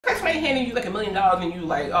ain't handing you like $1 million and you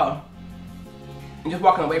like, oh, and just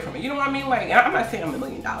walking away from it. You know what I mean? Like, I'm not saying I'm $1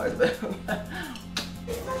 million, but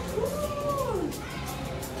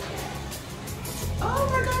oh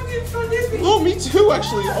my God, I'm getting so dizzy. Oh, me too,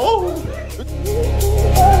 actually. Oh.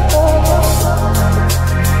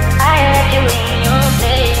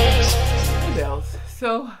 Hey, Bells.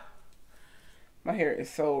 So, my hair is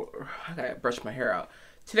so, I gotta brush my hair out.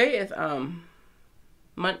 Today is,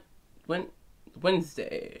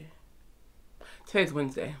 Wednesday. Today's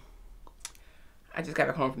Wednesday. I just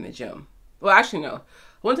got home from the gym. Well, actually, no. I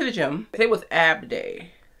went to the gym. Today was ab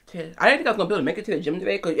day. I didn't think I was gonna be able to make it to the gym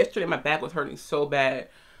today because yesterday my back was hurting so bad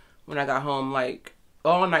when I got home. Like,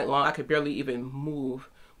 all night long, I could barely even move,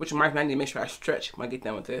 which reminds me I need to make sure I stretch when I get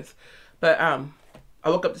done with this. But, I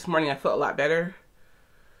woke up this morning, I felt a lot better.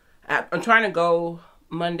 I'm trying to go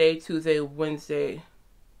Monday, Tuesday, Wednesday,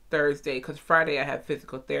 Thursday, because Friday I have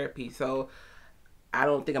physical therapy, so I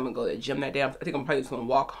don't think I'm going to go to the gym that day. I think I'm probably just going to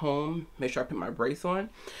walk home, make sure I put my brace on.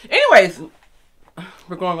 Anyways,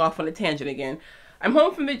 we're going off on a tangent again. I'm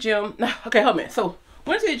home from the gym. Okay, hold on a minute. So,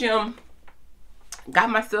 went to the gym, got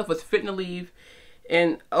myself, was fitting to leave,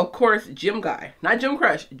 and of course, gym guy, not gym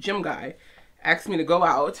crush, gym guy, asked me to go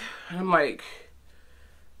out, and I'm like,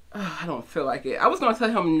 oh, I don't feel like it. I was going to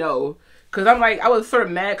tell him no, because I'm like, I was sort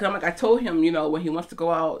of mad, because I'm like, I told him, you know, when he wants to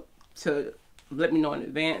go out to let me know in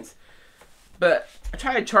advance. But I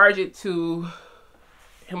try to charge it to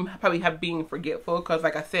him probably being forgetful, because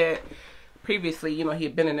like I said previously, you know, he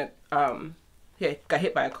had been in a, he had got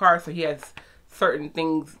hit by a car, so he has certain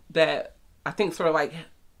things that I think sort of like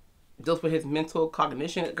deals with his mental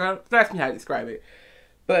cognition. Girl, that's me how to describe it.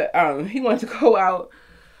 But he wanted to go out.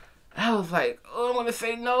 I was like, oh, I want to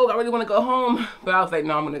say no. I really want to go home. But I was like,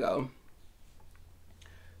 no, I'm going to go.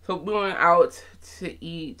 So we went out to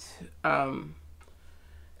eat. It's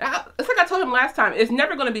like I told him last time. It's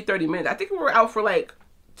never going to be 30 minutes. I think we were out for like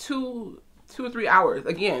two or 3 hours.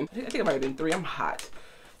 Again, I think it might have been 3. I'm hot.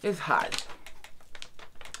 It's hot.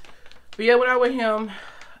 But yeah, when I went with him,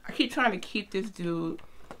 I keep trying to keep this dude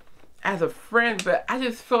as a friend, but I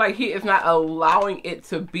just feel like he is not allowing it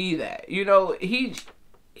to be that. You know, he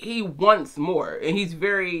wants more, and he's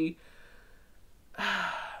very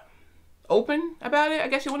open about it, I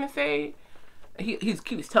guess you want to say. He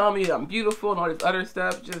keeps telling me I'm beautiful and all this other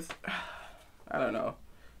stuff. Just, I don't know.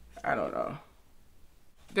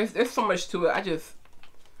 There's so much to it. I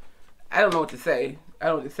don't know what to say. I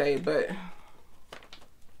don't know what to say, but.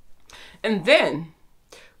 And then,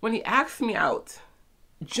 when he asked me out,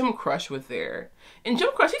 Gym Crush was there. And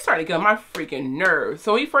Gym Crush, he started to get on my freaking nerves.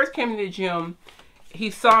 So when he first came to the gym,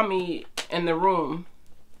 he saw me in the room,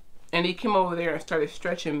 and he came over there and started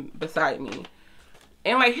stretching beside me.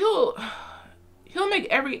 And like, he'll make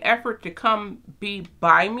every effort to come be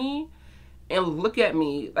by me and look at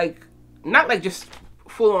me, like, not like just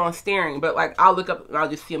full on staring, but like I'll look up and I'll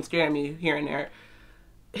just see him staring at me here and there.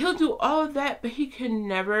 He'll do all of that, but he can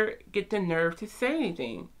never get the nerve to say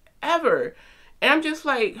anything, ever. And I'm just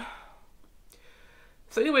like,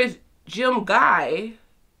 so anyways, Gym Guy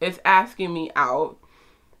is asking me out,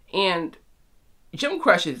 and Gym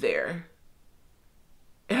Crush is there.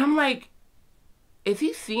 And I'm like, is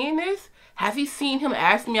he seeing this? Has he seen him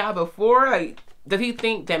ask me out before? Like, does he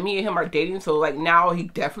think that me and him are dating? So like now he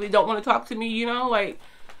definitely don't want to talk to me, you know? Like,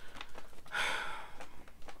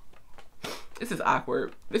 this is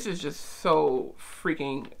awkward. This is just so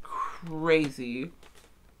freaking crazy.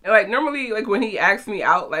 And like normally, like when he asks me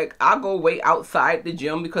out, like I'll go wait outside the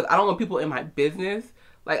gym because I don't want people in my business.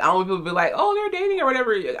 Like I don't want people to be like, oh, they're dating or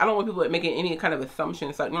whatever. I don't want people making any kind of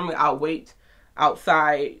assumptions. Like normally I'll wait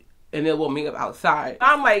outside and then we'll meet up outside.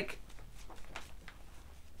 I'm like,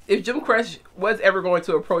 if Gym Crush was ever going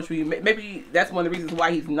to approach me, maybe that's one of the reasons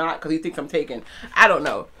why he's not, because he thinks I'm taken. I don't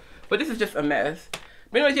know. But this is just a mess.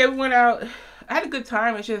 But anyways, yeah, we went out. I had a good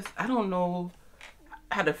time. It's just, I don't know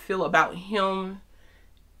how to feel about him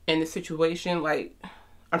in the situation. Like,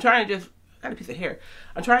 I'm trying to just, I got a piece of hair.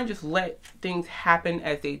 I'm trying to just let things happen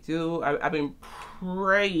as they do. I've been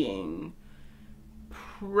praying.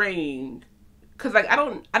 Because, like, I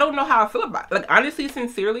don't know how I feel about it. Like, honestly,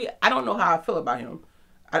 sincerely, I don't know how I feel about him.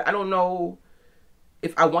 I don't know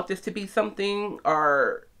if I want this to be something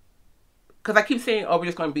or, because I keep saying, oh, we're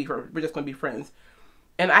just going to be friends.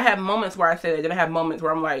 And I have moments where I say that, then I have moments where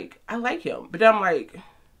I'm like, I like him. But then I'm like,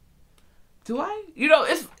 do I? You know,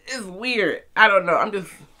 it's weird. I don't know. I'm just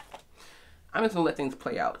going to let things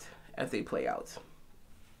play out as they play out.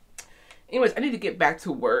 Anyways, I need to get back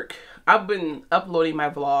to work. I've been uploading my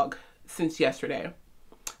vlog since yesterday.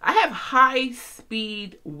 I have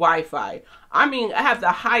high-speed Wi-Fi. I mean, I have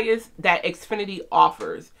the highest that Xfinity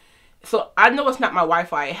offers. So I know it's not my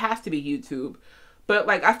Wi-Fi. It has to be YouTube. But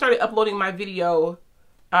like I started uploading my video.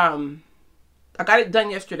 I got it done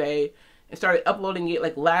yesterday and started uploading it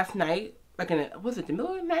like last night. Like was it the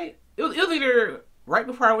middle of the night? It was either right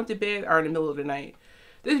before I went to bed or in the middle of the night.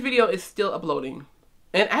 This video is still uploading.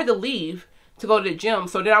 And I had to leave to go to the gym.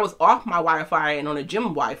 So then I was off my Wi-Fi and on the gym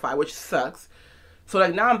Wi-Fi, which sucks. So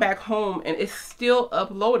like now I'm back home and it's still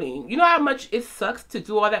uploading. You know how much it sucks to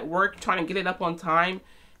do all that work trying to get it up on time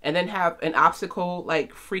and then have an obstacle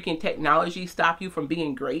like freaking technology stop you from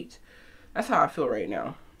being great? That's how I feel right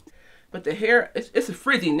now. But the hair, it's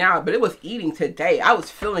frizzy now, but it was eating today. I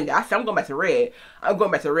was feeling it. I said, I'm going back to red. I'm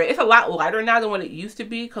going back to red. It's a lot lighter now than what it used to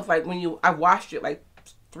be. Because like I washed it like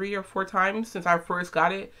 3 or 4 times since I first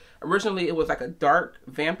got it. Originally, it was like a dark,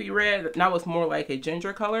 vampy red. Now it's more like a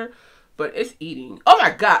ginger color. But it's eating. Oh my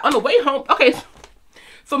God. On the way home. Okay.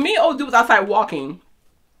 So me and old dude was outside walking.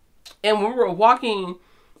 And when we were walking,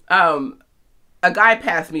 a guy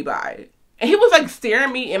passed me by. And he was like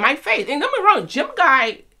staring me in my face. And don't get me wrong, gym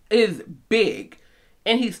guy is big.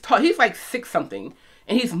 And he's tall. He's like 6 something.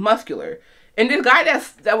 And he's muscular. And this guy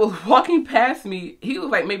that was walking past me, he was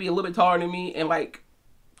like maybe a little bit taller than me and like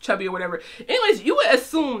chubby or whatever. Anyways, you would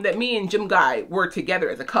assume that me and Gym Guy were together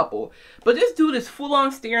as a couple. But this dude is full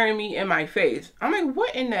on staring me in my face. I'm like,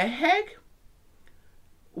 what in the heck?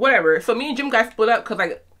 Whatever. So me and Gym Guy split up because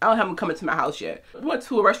like I don't have him coming to my house yet. We went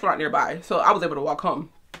to a restaurant nearby, so I was able to walk home.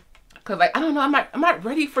 Cause like I don't know, I'm not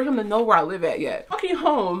ready for him to know where I live at yet. Walking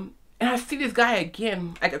home and I see this guy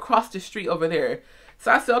again, like across the street over there.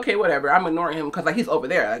 So I said, okay, whatever. I'm ignoring him because like he's over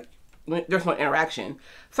there. Like there's no interaction.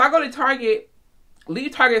 So I go to Target,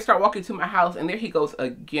 leave Target, start walking to my house, and there he goes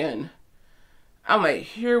again. I'm like,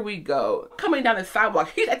 here we go. Coming down the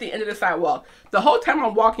sidewalk. He's at the end of the sidewalk. The whole time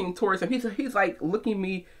I'm walking towards him, he's like looking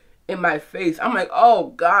me in my face. I'm like, oh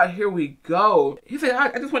God, here we go. He said,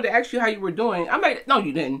 I just wanted to ask you how you were doing. I'm like, no,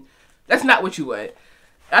 you didn't. That's not what you would.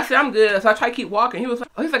 I said, I'm good. So I try to keep walking. He was like,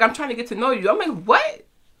 oh, he's like, I'm trying to get to know you. I'm like, what?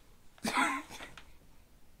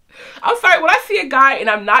 I'm sorry, when I see a guy and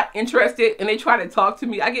I'm not interested and they try to talk to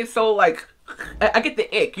me, I get so like, I get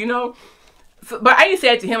the ick, you know? So, but I didn't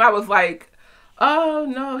say it to him. I was like, oh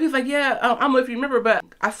no. He's like, yeah, I don't know if you remember, but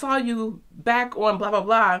I saw you back on blah, blah,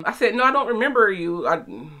 blah. I said, no, I don't remember you. I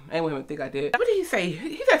didn't even think I did. What did he say?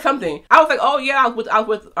 He said something. I was like, oh yeah, I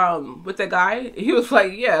was with that guy. He was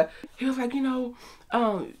like, yeah. He was like, you know,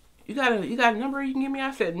 you got a number you can give me?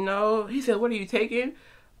 I said, no. He said, what are you taking?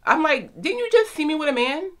 I'm like, didn't you just see me with a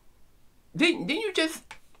man? Didn't you just,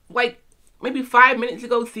 like, maybe 5 minutes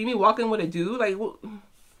ago see me walking with a dude? Like,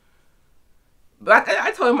 but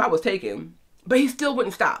I told him I was taken. But he still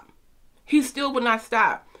wouldn't stop. He still would not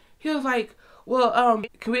stop. He was like, well,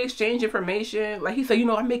 can we exchange information? Like, he said, you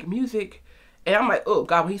know, I make music. And I'm like, oh,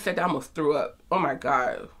 God, when he said that, I almost threw up. Oh, my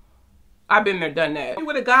God. I've been there, done that.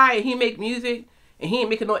 With a guy, and he make music, and he ain't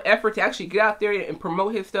making no effort to actually get out there and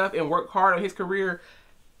promote his stuff and work hard on his career,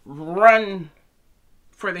 run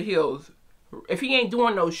for the hills. If he ain't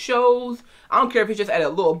doing no shows, I don't care if he's just at a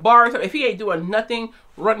little bar or something. If he ain't doing nothing,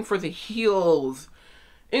 run for the hills.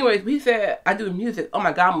 Anyways, he said, I do music. Oh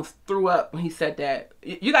my God, I almost threw up when he said that.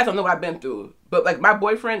 You guys don't know what I've been through. But like my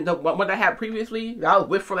boyfriend, the one that I had previously, that I was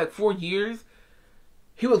with for like 4 years,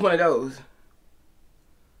 he was one of those.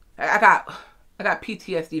 I got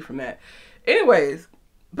PTSD from that. Anyways,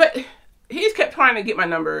 but he just kept trying to get my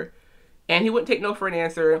number and he wouldn't take no for an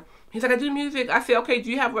answer. He's like, I do music. I said, okay, do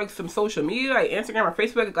you have like some social media, like Instagram or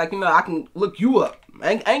Facebook? Like, you know, I can look you up.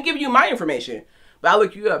 I ain't giving you my information, but I'll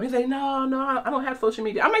look you up. He's like, no, I don't have social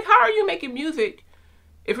media. I'm like, how are you making music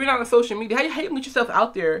if you're not on social media? How you get yourself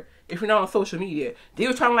out there if you're not on social media? They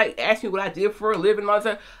were trying to like ask me what I did for a living and all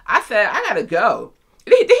that. I said, I gotta go.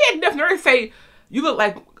 They had enough nerve to say, you look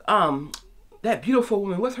like that beautiful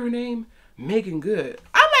woman. What's her name? Megan Good.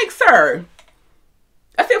 I'm like, sir.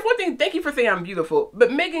 I said, for one thing, thank you for saying I'm beautiful.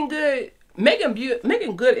 But Megan Good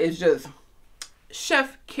is just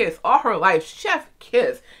chef kiss. All her life, chef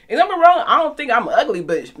kiss. And don't get me wrong, I don't think I'm ugly,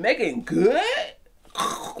 but Megan Good?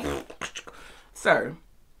 Sir,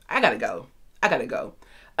 I gotta go. I gotta go.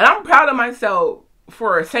 And I'm proud of myself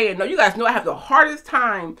for saying no. You guys know I have the hardest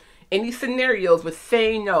time in these scenarios with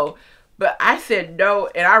saying no. But I said no,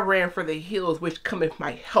 and I ran for the hills, which come with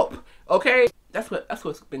my help. Okay? That's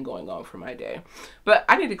what's been going on for my day. But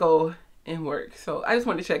I need to go and work. So I just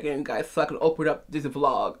wanted to check in, guys, so I can open up this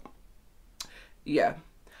vlog. Yeah.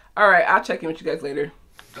 Alright, I'll check in with you guys later.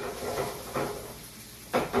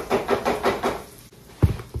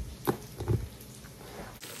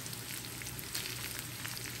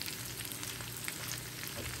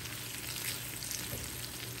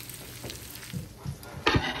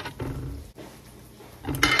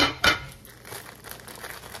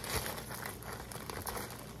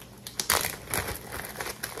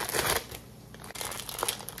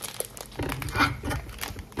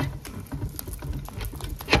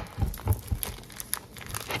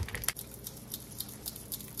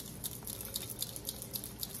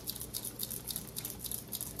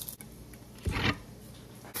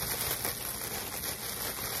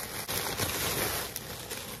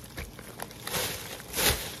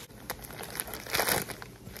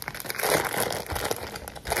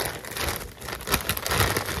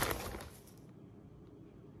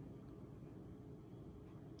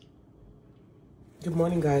 Good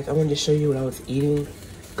morning, guys. I wanted to show you what I was eating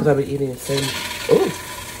because I've been eating the same. Oh,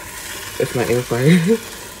 that's my air fryer.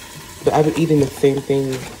 But I've been eating the same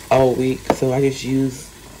thing all week, so I just use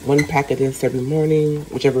one pack of this every morning,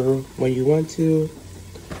 whichever one you want to.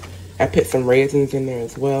 I put some raisins in there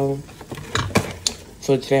as well.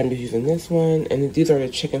 So today I'm just using this one, and these are the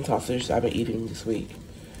chicken sausages I've been eating this week.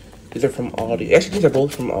 These are from Aldi. Actually, these are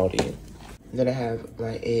both from Aldi. And then I have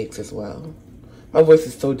my eggs as well. My voice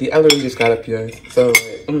is so deep. I literally just got up here. So,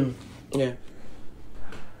 yeah.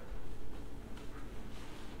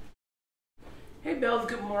 Hey, Bells.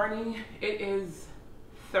 Good morning. It is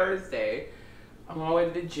Thursday. I'm on my way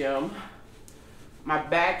to the gym. My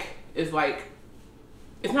back is like,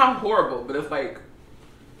 it's not horrible, but it's like,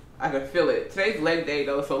 I can feel it. Today's leg day,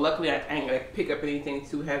 though, so luckily I ain't going to pick up anything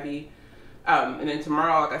too heavy. And then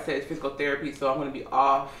tomorrow, like I said, it's physical therapy, so I'm going to be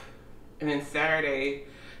off. And then Saturday,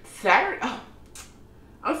 oh,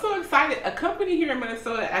 I'm so excited. A company here in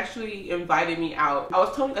Minnesota actually invited me out. I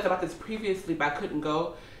was telling you guys about this previously, but I couldn't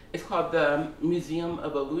go. It's called the Museum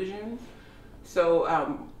of Illusion.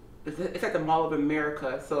 So it's at the Mall of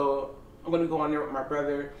America. So I'm going to go on there with my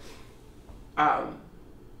brother. I'm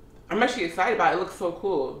actually excited about it. It looks so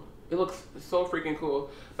cool. It looks so freaking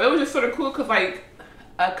cool. But it was just sort of cool because like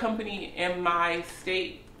a company in my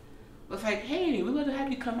state was like, hey, we'd love to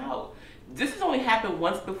have you come out. This has only happened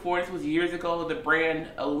once before. This was years ago. The brand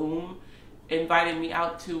Illum invited me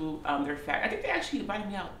out to their factory. I think they actually invited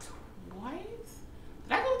me out twice.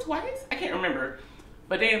 Did I go twice? I can't remember.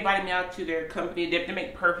 But they invited me out to their company. They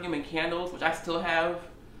make perfume and candles, which I still have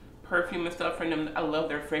perfume and stuff from them. I love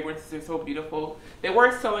their fragrances. They're so beautiful. They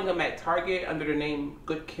were selling them at Target under the name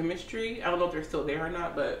Good Chemistry. I don't know if they're still there or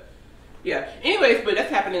not, but yeah. Anyways, but that's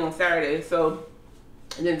happening on Saturday. So,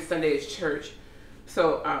 and then Sunday is church.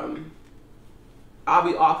 So, I'll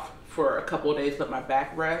be off for a couple of days, let my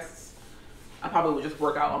back rest. I probably will just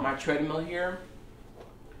work out on my treadmill here.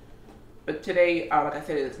 But today, like I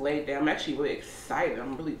said, it's leg day. I'm actually really excited.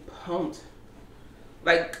 I'm really pumped.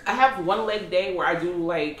 Like, I have one leg day where I do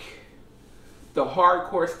like the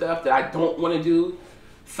hardcore stuff that I don't want to do.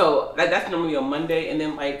 So that's normally on Monday. And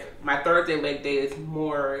then like my Thursday leg day is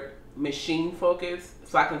more machine focused.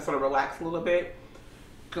 So I can sort of relax a little bit.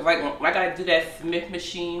 Cause like when I gotta do that Smith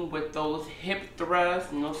machine with those hip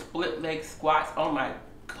thrusts and those split leg squats, oh my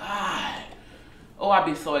God. Oh, I'd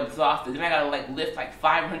be so exhausted. Then I gotta like lift like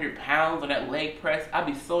 500 pounds on that leg press. I'd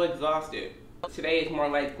be so exhausted. Today is more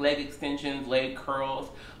like leg extensions, leg curls.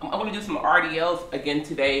 I'm gonna do some RDLs again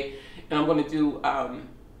today. And I'm gonna do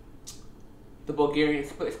the Bulgarian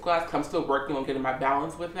split squats because I'm still working on getting my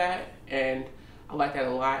balance with that. And I like that a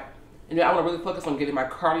lot. And then I want to really focus on getting my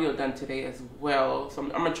cardio done today as well. So I'm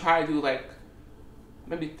going to try to do like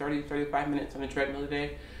maybe 30, 35 minutes on the treadmill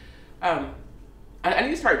today. I need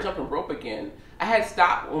to start jumping rope again. I had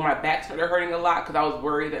stopped when my back started hurting a lot because I was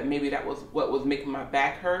worried that maybe that was what was making my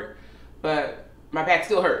back hurt. But my back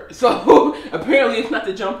still hurt. So apparently it's not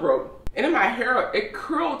the jump rope. And then my hair, it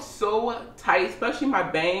curled so tight, especially my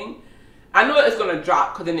bang. I know it's going to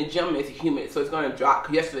drop because in the gym it's humid. So it's going to drop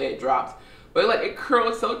because yesterday it dropped. But like it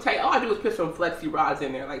curled so tight. All I do was put some flexi rods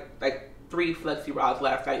in there, like 3 flexi rods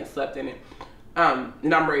last night and slept in it.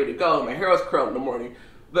 And I'm ready to go. My hair was curled in the morning,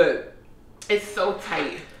 but it's so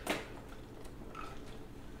tight.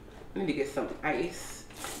 I need to get some ice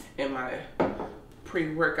in my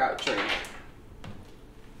pre-workout drink.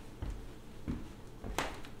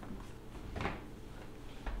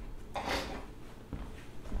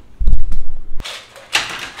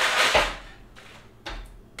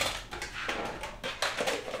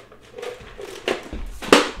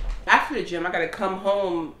 After the gym, I gotta come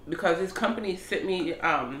home because this company sent me,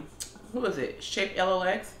 who was it? Shape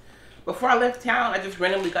LOX. Before I left town, I just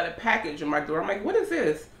randomly got a package on my door. I'm like, what is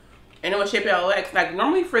this? And it was Shape LOX. Like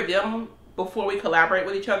normally for them, before we collaborate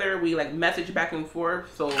with each other, we like message back and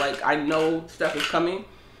forth. So like I know stuff is coming.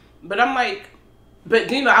 But I'm like,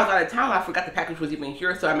 but you know, I was out of town. I forgot the package was even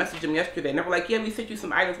here. So I messaged them yesterday. And they were like, yeah, we sent you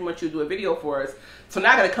some items. We want you to do a video for us. So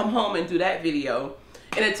now I gotta come home and do that video.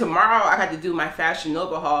 And then tomorrow I got to do my Fashion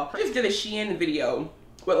Nova haul. I just did a Shein video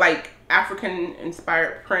with like African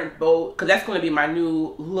inspired print bold, because that's going to be my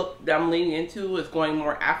new look that I'm leaning into, is going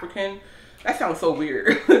more African. That sounds so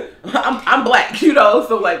weird. I'm black, you know,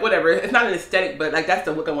 so like whatever. It's not an aesthetic, but like that's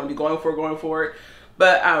the look I want to be going forward.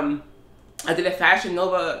 But I did a Fashion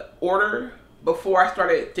Nova order before I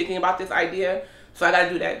started thinking about this idea, so I got to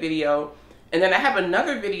do that video. And then I have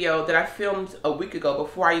another video that I filmed a week ago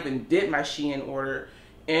before I even did my Shein order.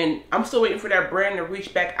 And I'm still waiting for that brand to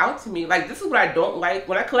reach back out to me. Like, this is what I don't like.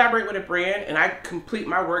 When I collaborate with a brand and I complete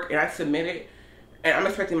my work and I submit it and I'm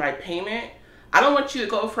expecting my payment, I don't want you to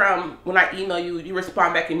go from when I email you, you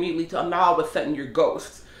respond back immediately to now all of a sudden you're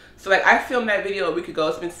ghost. So like I filmed that video a week ago.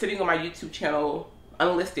 It's been sitting on my YouTube channel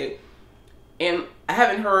unlisted, and I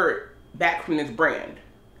haven't heard back from this brand.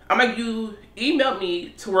 I'm like, you emailed me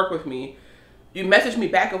to work with me. You messaged me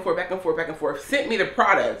back and forth, back and forth, back and forth, sent me the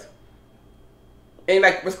product, and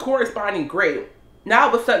like was corresponding great. Now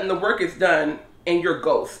all of a sudden the work is done and you're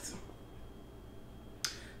ghost.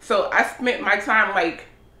 So I spent my time, like,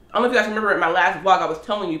 I don't know if you guys remember in my last vlog I was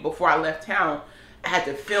telling you before I left town, I had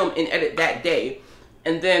to film and edit that day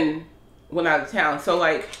and then went out of town. So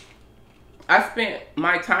like I spent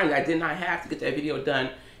my time that I did not have to get that video done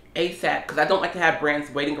ASAP, because I don't like to have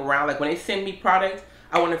brands waiting around. Like when they send me products,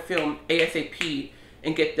 I want to film ASAP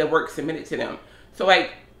and get the work submitted to them. So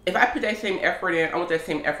like if I put that same effort in, I want that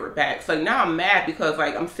same effort back. So like, now I'm mad because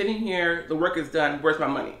like I'm sitting here, the work is done, where's my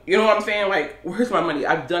money? You know what I'm saying? Like, where's my money?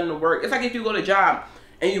 I've done the work. It's like if you go to a job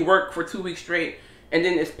and you work for 2 weeks straight and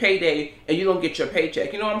then it's payday and you don't get your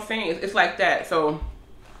paycheck. You know what I'm saying? It's like that. So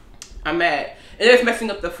I'm mad. And it's messing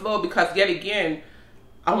up the flow because yet again,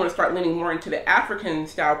 I want to start leaning more into the African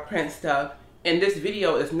style print stuff. And this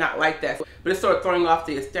video is not like that. But it's sort of throwing off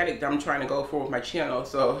the aesthetic that I'm trying to go for with my channel.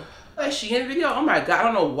 So that Shein video, oh my god, I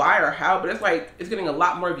don't know why or how, but it's like it's getting a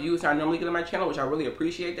lot more views than I normally get on my channel, which I really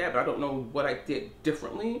appreciate that, but I don't know what I did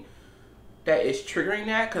differently that is triggering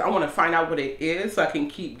that, because I want to find out what it is so I can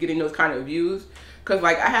keep getting those kind of views. Because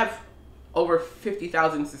like I have over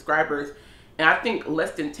 50,000 subscribers and I think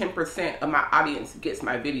less than 10% of my audience gets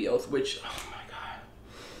my videos, which, oh my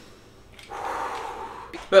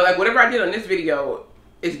god. But like whatever I did on this video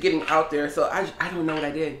is getting out there, so I don't know what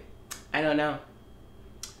I did. I don't know.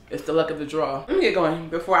 It's the luck of the draw. Let me get going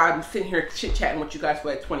before I'm sitting here chit-chatting with you guys for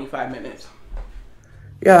like 25 minutes.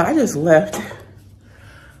 Yeah, I just left.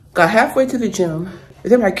 Got halfway to the gym,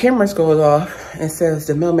 and then my camera goes off and says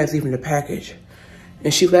the mailman's leaving the package.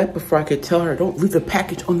 And she left before I could tell her, don't leave the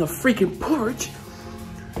package on the freaking porch.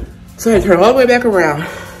 So I had to turn all the way back around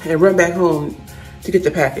and run back home to get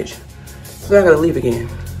the package. So I gotta leave again.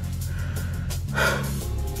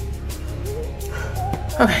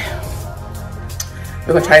 Okay.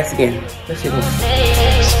 We're gonna try this again. Let's see what.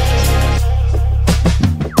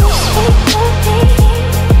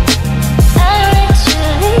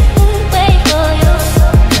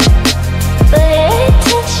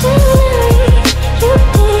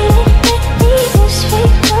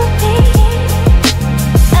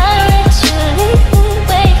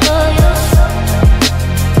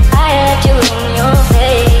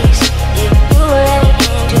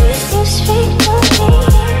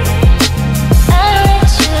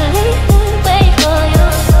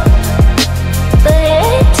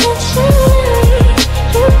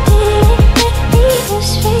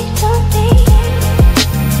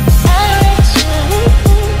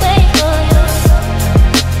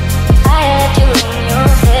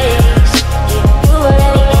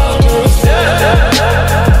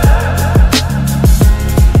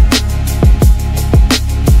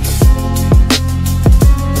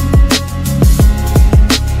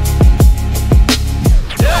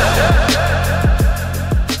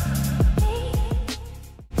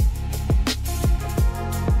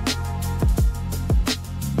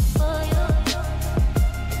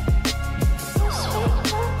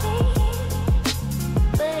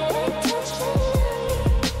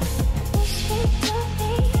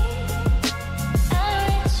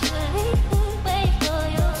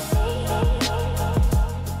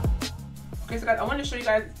 I want to show you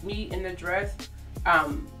guys me in the dress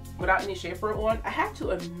without any shapewear on. I have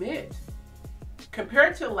to admit,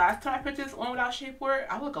 compared to the last time I put this on without shapewear,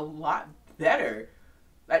 I look a lot better.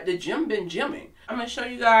 Like the gym been gymming. I'm going to show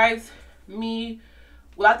you guys me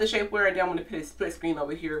without the shapewear, and then I'm going to put a split screen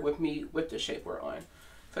over here with me with the shapewear on.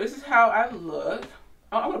 So this is how I look.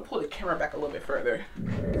 I'm going to pull the camera back a little bit further.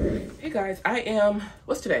 Hey guys, I am,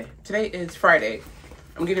 what's today? Today is Friday.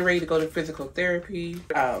 I'm getting ready to go to physical therapy,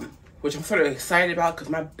 which I'm sort of excited about because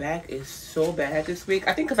my back is so bad this week.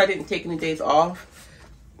 I think because I didn't take any days off.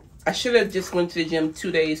 I should have just went to the gym 2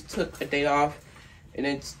 days, took a day off,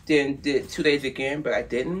 and then did 2 days again, but I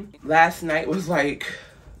didn't. Last night was like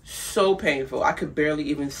so painful. I could barely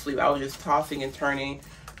even sleep. I was just tossing and turning.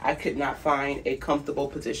 I could not find a comfortable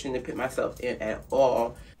position to put myself in at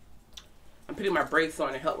all. I'm putting my brace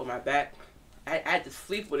on to help with my back. I had to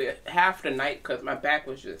sleep with it half the night because my back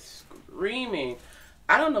was just screaming.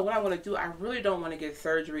 I don't know what I'm going to do. I really don't want to get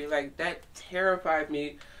surgery. Like, that terrified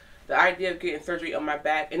me. The idea of getting surgery on my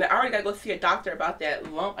back. And I already got to go see a doctor about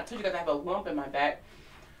that lump. I told you guys I have a lump in my back.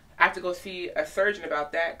 I have to go see a surgeon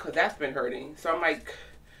about that because that's been hurting. So I'm like,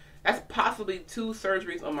 that's possibly 2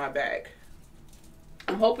 surgeries on my back.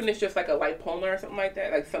 I'm hoping it's just like a lipoma or something like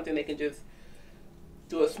that. Like something they can just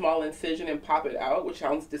do a small incision and pop it out, which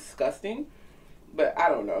sounds disgusting. But I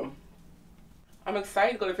don't know. I'm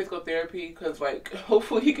excited to go to physical therapy because, like,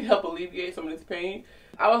 hopefully he can help alleviate some of this pain.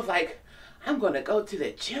 I was like, I'm going to go to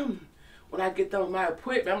the gym when I get done with my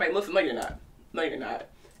appointment. I'm like, listen, no, you're not. No, you're not.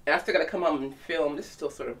 And I still got to come home and film. This is still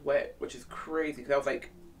sort of wet, which is crazy because that was like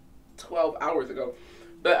 12 hours ago.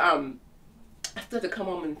 But I still have to come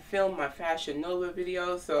home and film my Fashion Nova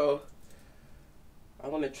video. So I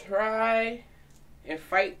want to try and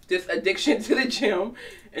fight this addiction to the gym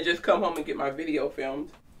and just come home and get my video filmed.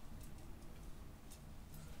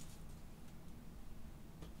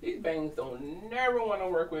 These bangs don't never want to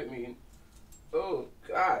work with me. Oh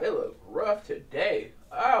God, they look rough today.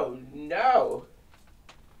 Oh no.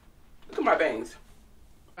 Look at my bangs.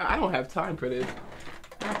 I don't have time for this.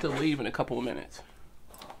 I have to leave in a couple of minutes.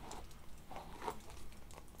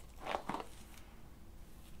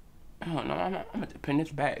 Oh no, I'm gonna pin this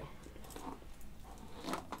bag.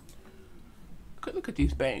 Look at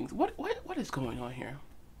these bangs. What is going on here?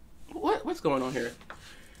 What's going on here?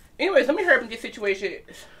 Anyways, let me hurry up and get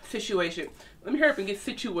situation. Let me hurry up and get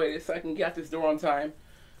situated so I can get out this door on time.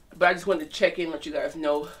 But I just wanted to check in, let you guys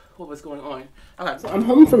know what was going on. Okay, so I'm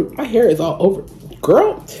home from, my hair is all over.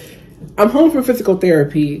 Girl, I'm home from physical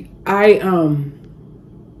therapy. What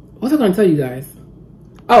was I going to tell you guys?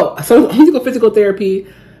 Oh, so I'm going to go physical therapy.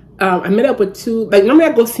 I met up with two, like normally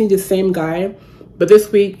I go see the same guy, but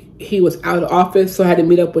this week he was out of the office, so I had to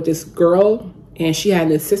meet up with this girl. And she had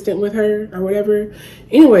an assistant with her or whatever.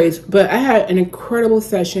 Anyways, but I had an incredible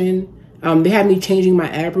session. They had me changing my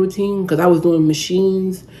ab routine because I was doing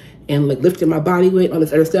machines and like lifting my body weight, all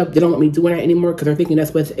this other stuff. They don't want me doing that anymore because they're thinking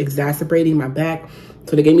that's what's exacerbating my back.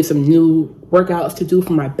 So they gave me some new workouts to do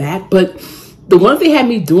for my back. But the ones they had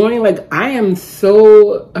me doing, like I am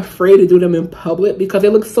so afraid to do them in public because they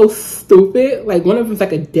look so stupid. Like one of them is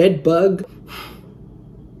like a dead bug.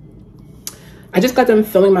 I just got done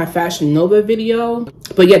filming my Fashion Nova video,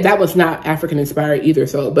 but yeah, that was not African inspired either.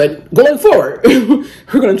 So, but going forward,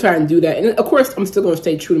 we're going to try and do that. And of course, I'm still going to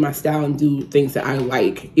stay true to my style and do things that I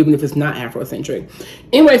like, even if it's not Afrocentric.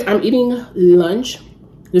 Anyways, I'm eating lunch,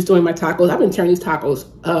 just doing my tacos. I've been tearing these tacos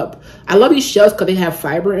up. I love these shells because they have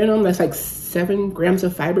fiber in them. That's like 7 grams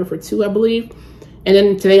of fiber for 2, I believe. And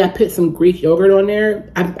then today I put some Greek yogurt on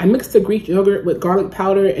there. I mixed the Greek yogurt with garlic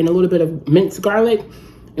powder and a little bit of minced garlic.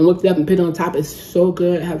 And whipped it up and put it on top. It's so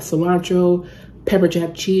good. I have cilantro, pepper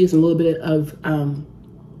jack cheese, and a little bit of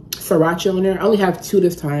sriracha in there. I only have 2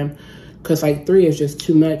 this time because like 3 is just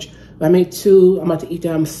too much. But I made 2. I'm about to eat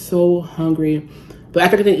that. I'm so hungry. But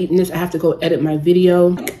after eating this, I have to go edit my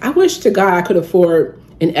video. I wish to God I could afford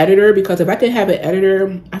an editor because if I could have an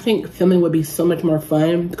editor, I think filming would be so much more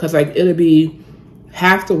fun because like it'll be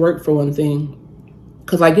half the work for one thing.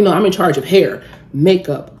 Because like, you know, I'm in charge of hair,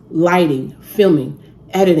 makeup, lighting, filming,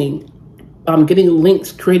 editing, getting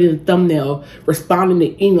links, creating a thumbnail, responding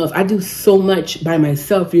to emails. I do so much by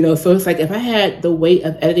myself, you know, so it's like if I had the weight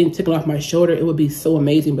of editing taken off my shoulder, it would be so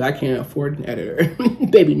amazing, but I can't afford an editor.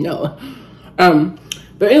 Baby, no.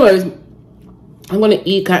 But anyways, I'm gonna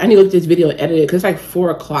eat. I need to look at this video and edit it because it's like 4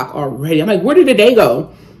 o'clock already. I'm like, where did the day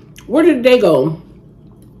go? Where did the day go?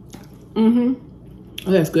 Oh,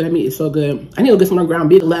 that's good. I mean, it's so good. I need to get some more ground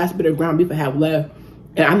beef. The last bit of ground beef I have left.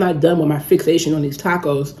 And I'm not done with my fixation on these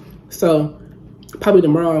tacos. So, probably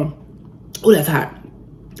tomorrow. Oh, that's hot.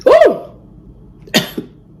 Oh!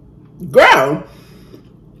 Girl!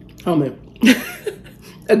 Oh, man.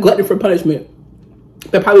 A glutton for punishment.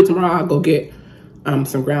 But probably tomorrow I'll go get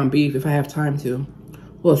some ground beef if I have time to.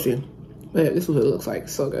 We'll see. But this is what it looks like.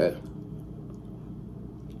 So good.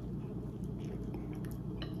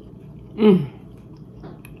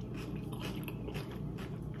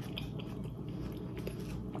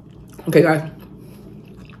 Okay, guys.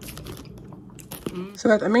 So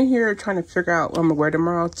guys, I'm in here trying to figure out what I'm gonna wear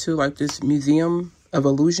tomorrow to like this museum of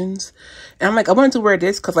illusions. And I'm like, I wanted to wear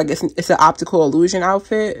this because like it's an optical illusion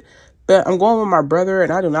outfit. But I'm going with my brother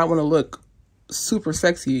and I do not want to look super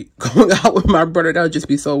sexy going out with my brother. That would just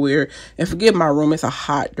be so weird. And forgive my room. It's a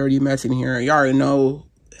hot, dirty mess in here. You already know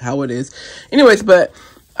how it is. Anyways, but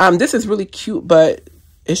this is really cute, but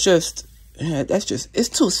it's just, yeah, it's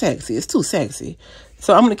too sexy. It's too sexy.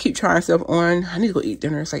 So I'm going to keep trying stuff on. I need to go eat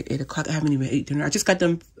dinner. It's like 8 o'clock. I haven't even ate dinner. I just got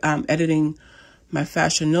done editing my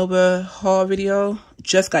Fashion Nova haul video.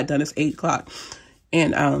 Just got done. It's 8 o'clock.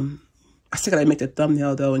 And I still got to make the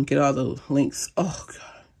thumbnail, though, and get all the links. Oh, God.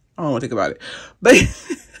 I don't want to think about it. But,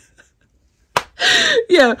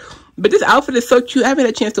 yeah. But this outfit is so cute. I haven't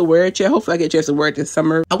had a chance to wear it yet. Hopefully I get a chance to wear it this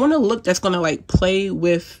summer. I want a look that's going to, like, play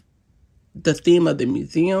with the theme of the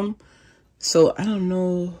museum. So I don't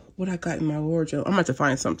know what I got in my wardrobe. I'm about to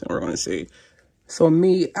find something. We're going to see. So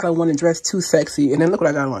me, I don't want to dress too sexy. And then look what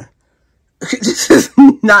I got on. This is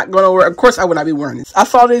not going to work. Of course, I would not be wearing this. I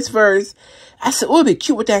saw this first. I said, oh, it'd be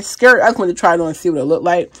cute with that skirt. I just wanted to try it on and see what it looked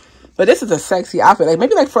like. But this is a sexy outfit. Like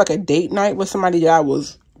maybe like for like a date night with somebody that I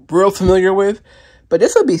was real familiar with. But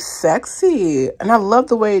this would be sexy. And I love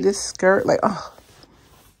the way this skirt, like, oh,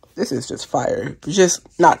 this is just fire.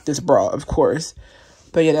 Just not this bra, of course.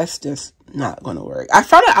 But yeah, that's just not going to work. I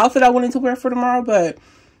found an outfit I wanted to wear for tomorrow, but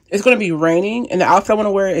it's going to be raining. And the outfit I want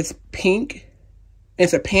to wear is pink.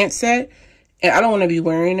 It's a pant set. And I don't want to be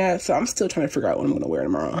wearing that. So I'm still trying to figure out what I'm going to wear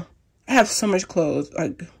tomorrow. I have so much clothes.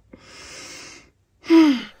 Like,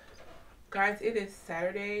 guys, it is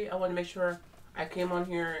Saturday. I want to make sure I came on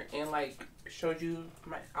here and like showed you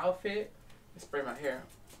my outfit. Let's spray my hair.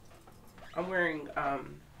 I'm wearing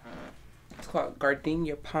it's called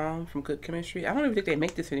Gardenia Palm from Good Chemistry. I don't even think they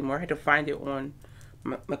make this anymore. I had to find it on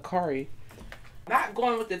Macari. Not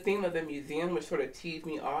going with the theme of the museum, which sort of teased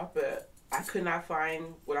me off, but I could not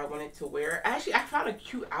find what I wanted to wear. Actually, I found a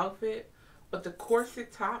cute outfit, but the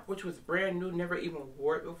corset top, which was brand new, never even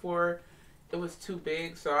wore it before, it was too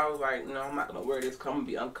big. So I was like, no, I'm not going to wear this because I'm going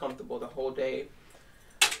to be uncomfortable the whole day.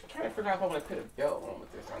 I'm trying to figure out if I want to put a belt on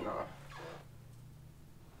with this or not.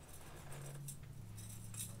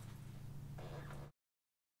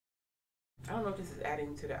 I don't know if this is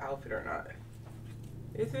adding to the outfit or not.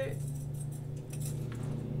 Is it?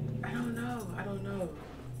 I don't know. I don't know.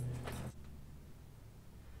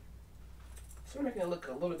 So I'm making it look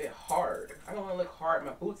a little bit hard. I don't want to look hard.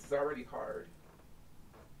 My boots is already hard.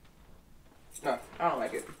 No, I don't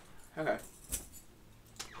like it. Okay.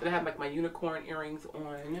 Then I have like my unicorn earrings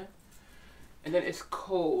on. And then it's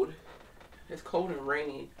cold. It's cold and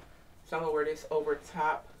rainy. So I'm going to wear this over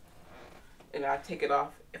top. And I'll take it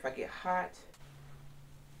off if I get hot.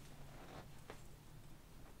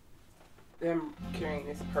 Then I'm carrying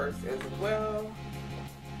this purse as well.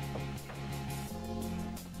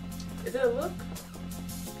 Is it a look?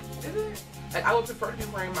 Is it? Like, I would prefer to be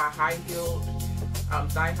wearing my high-heeled,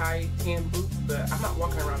 thigh-high tan boots, but I'm not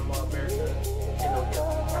walking around the Mall of America in no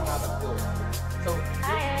heels. I'm not gonna do it. So,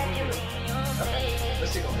 okay,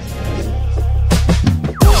 let's take over.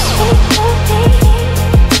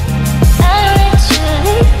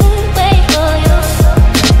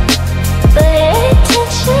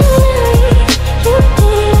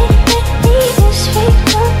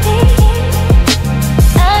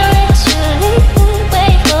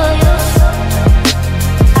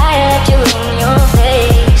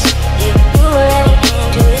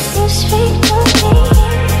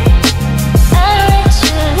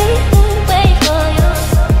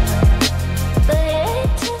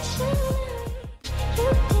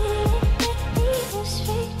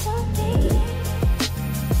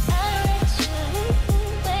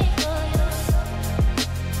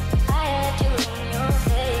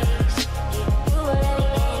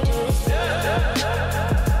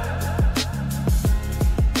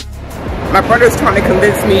 My brother's trying to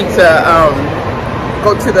convince me to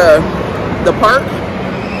go to the park.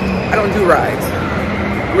 I don't do rides.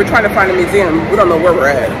 We're trying to find a museum. We don't know where we're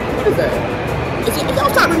at. What is that? If y'all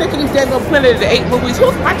start making these daggone Planet of the Apes movies,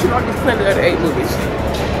 who's watching all these Planet of the Apes movies?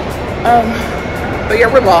 But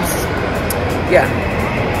yeah, we're lost. Yeah.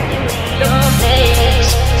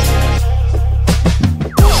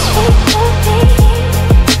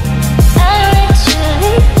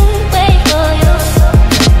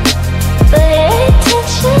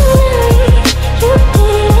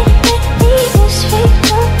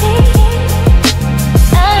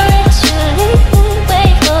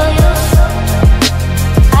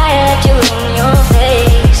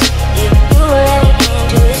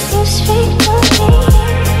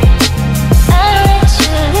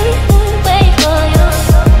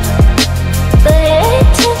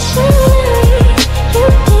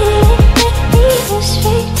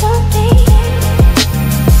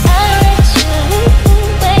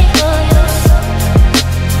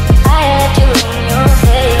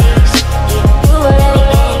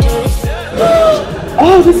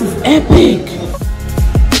 Epic.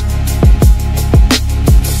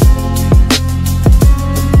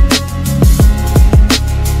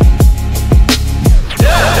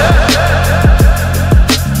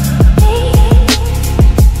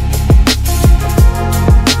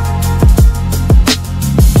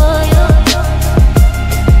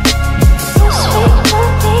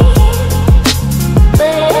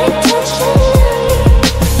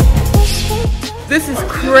 This is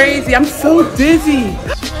crazy. I'm so dizzy.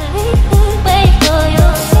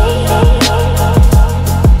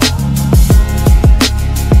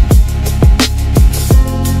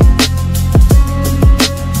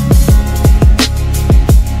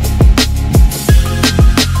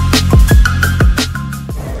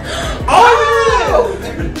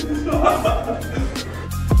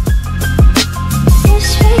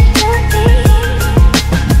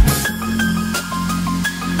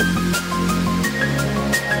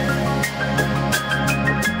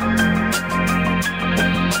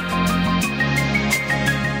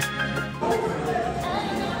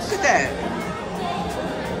 that?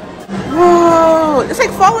 Whoa, it's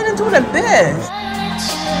like falling into an abyss.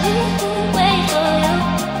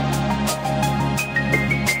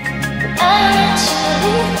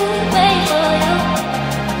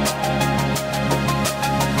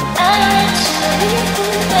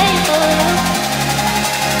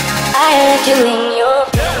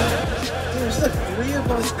 There's like 3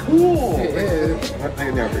 of us. Cool. It is. I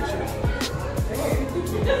never should.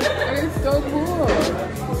 It's so cool.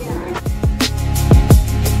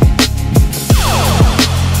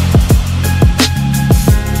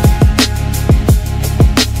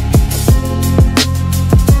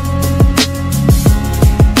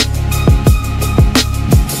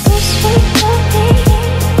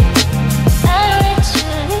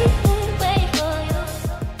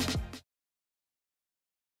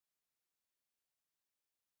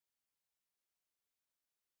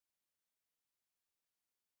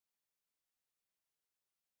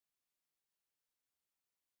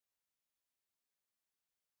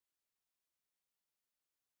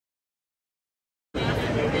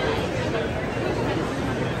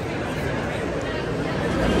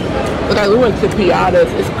 Okay, we went to Piatas.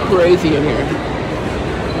 It's crazy in here.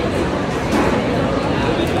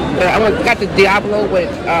 Got the Diablo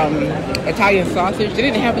with Italian sausage. They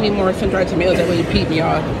didn't have any more sun-dried tomatoes. That really peed me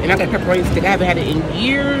off. And I got pepperoni stick. I haven't had it in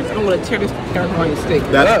years. I'm gonna tear this pepperoni stick.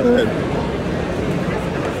 That's good.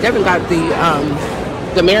 Devin got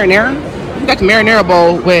the marinara. We got the marinara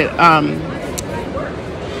bowl with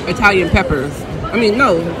Italian peppers. I mean,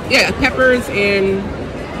 no, yeah, peppers and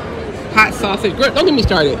hot sausage. Don't get me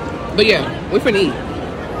started. But yeah, we're finna eat.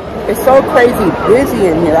 It's so crazy busy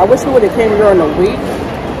in here. I wish we would have came here on the week.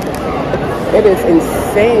 It is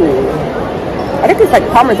insane. I think it's like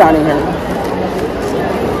Parmesan in here.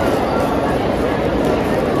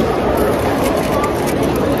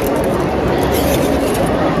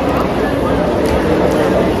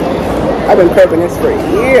 I've been craving this for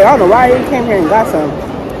a year. I don't know why I came here and got some.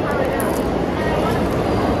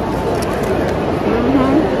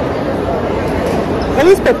 What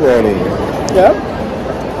is pepperoni? Yep.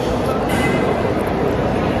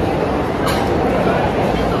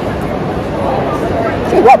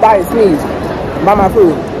 Just walk by and sneeze. Buy my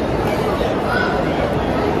food.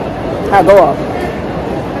 I go off.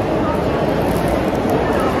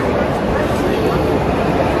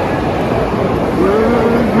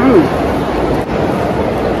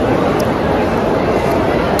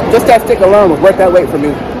 Just that stick alone was worth that wait for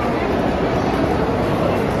me.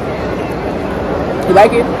 You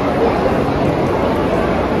like it?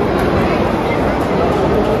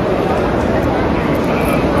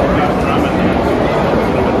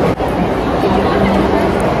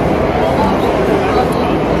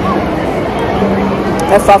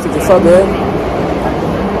 That sausage is so good.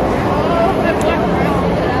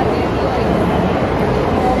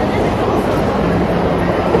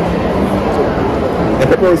 The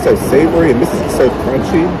pepperoni is so savory and this is so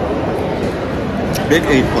crunchy. Big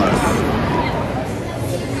A+.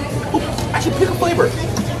 I should pick a flavor.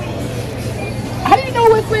 How do you know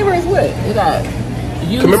what flavor is what? You got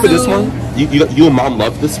yuzu. Remember this one? You and Mom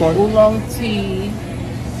love this one? Oolong tea.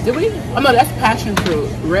 Did we? Oh no, that's passion fruit.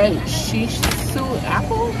 Red shiso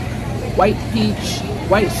apple. White peach.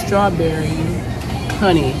 White strawberry.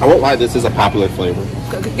 Honey. I won't lie, this is a popular flavor.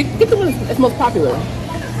 Get the one that's most popular.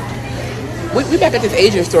 We back at this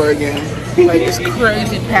Asian store again. Like it's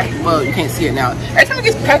crazy packed. Well, you can't see it now. Every time it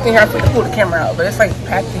gets packed in here, I have to pull the camera out. But it's like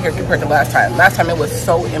packed in here compared to last time. Last time it was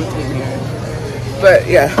so empty in here. But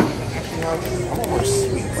yeah.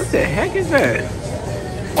 What the heck is that?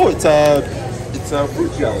 Oh, it's a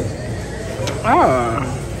fruit jelly. Oh.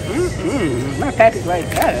 Not packaged like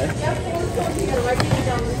that.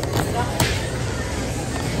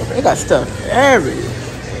 They got stuff every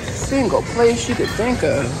single place you could think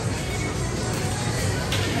of.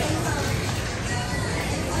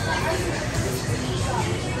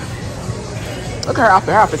 Look at her outfit.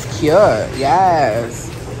 Her outfit's cute. Yes.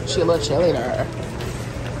 She a little cheerleader.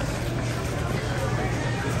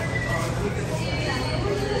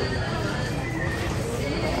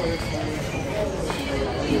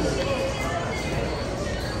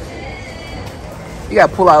 You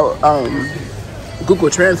gotta pull out Google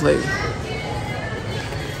Translate.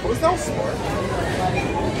 Oh, is that smart?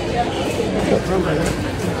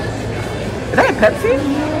 Is that a Pepsi?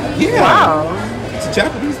 Yeah. Wow. It's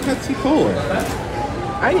Japanese Pepsi Cola.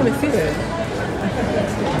 I didn't even see that.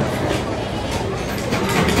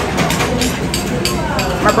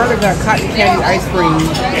 My brother got cotton candy ice cream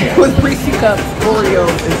with Reese's Cups,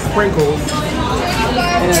 Oreos, and sprinkles.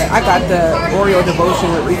 And I got the Oreo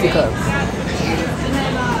Devotion with Reese's Cups.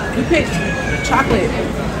 You pick. chocolate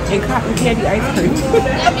and cotton candy ice cream.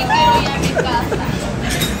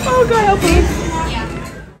 Oh God, help us.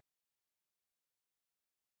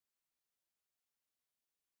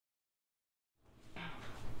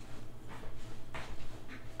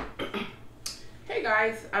 Hey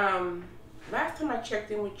guys, last time I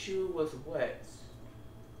checked in with you was what?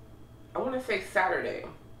 I want to say Saturday.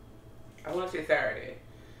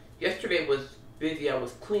 Yesterday was busy. I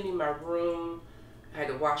was cleaning my room. I had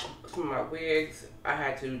to wash some of my wigs. I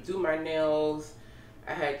had to do my nails.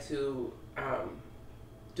 I had to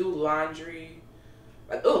do laundry.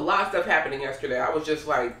 Like, there was a lot of stuff happening yesterday. I was just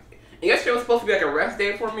like, yesterday was supposed to be like a rest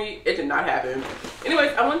day for me. It did not happen.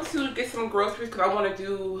 Anyways, I went to get some groceries because I want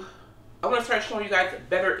to start showing you guys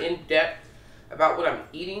better in depth about what I'm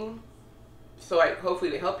eating. So like,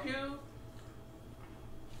 hopefully to help you.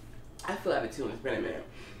 I feel like a tune. It's been a minute.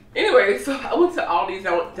 Anyway, so I went to Aldi's.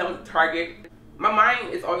 I went down to Target. My mind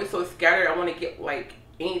is always so scattered. I want to get like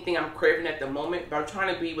anything I'm craving at the moment, but I'm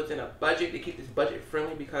trying to be within a budget to keep this budget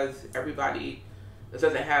friendly because everybody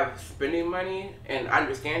doesn't have spending money, and I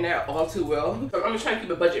understand that all too well. So I'm just trying to keep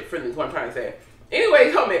it budget friendly is what I'm trying to say.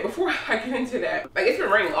 Anyway, tell me, before I get into that, like it's been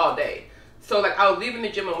raining all day. So like I was leaving the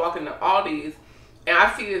gym and walking to Aldi's, and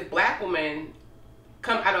I see this black woman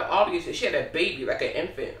come out of Aldi's, and she had a baby, like an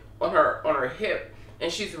infant, on her hip,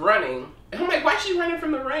 and she's running. And I'm like, why is she running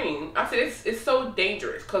from the rain? I said, it's so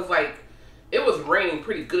dangerous, because like it was raining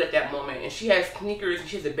pretty good at that moment, and she has sneakers and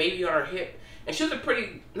she has a baby on her hip, and she was a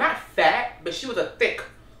pretty, not fat, but she was a thick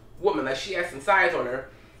woman, like she had some size on her,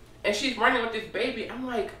 and she's running with this baby. I'm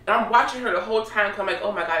like, and I'm watching her the whole time, I'm like,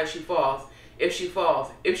 oh my God, if she falls, if she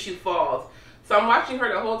falls, if she falls. So I'm watching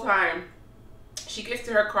her the whole time. She gets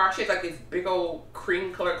to her car. She has like this big old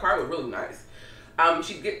cream colored car. It was really nice.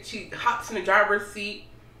 She hops in the driver's seat,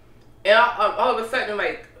 and all of a sudden,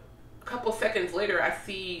 like a couple seconds later, I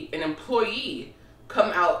see an employee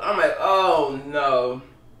come out. I'm like, oh no.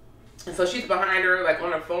 And so she's behind her, like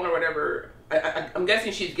on her phone or whatever. I'm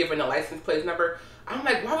guessing she's giving the license plate number. I'm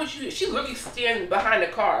like, why would you? She literally standing behind the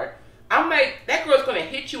car. I'm like, that girl's gonna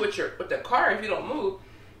hit you with the car if you don't move.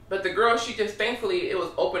 But the girl, she just, thankfully, it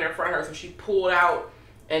was open in front of her, so she pulled out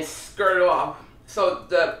and skirted off. So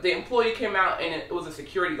the employee came out, and it was a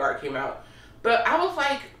security guard came out. But I was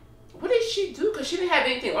like, what did she do? Because she didn't have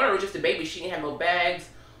anything on her. It was just a baby. She didn't have no bags,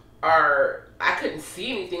 or I couldn't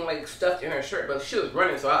see anything like stuffed in her shirt. But she was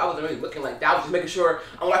running, so I wasn't really looking like that. I was just making sure,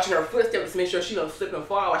 I'm watching her footsteps to make sure she don't slip and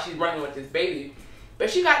fall while she's running with this baby. But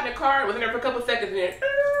she got in the car, was in there for a couple seconds, and then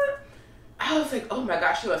I was like, oh my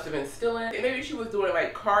gosh, she must have been stealing. And maybe she was doing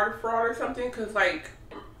like card fraud or something, because like,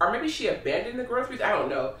 or maybe she abandoned the groceries, I don't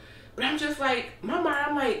know. But I'm just like, my mind,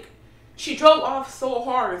 I'm like, she drove off so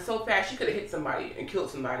hard and so fast, she could have hit somebody and killed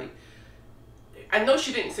somebody. I know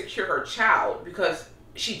she didn't secure her child because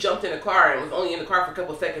she jumped in the car and was only in the car for a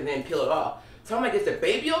couple seconds and then peeled it off. So I'm like, is the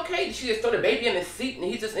baby okay? Did she just throw the baby in the seat and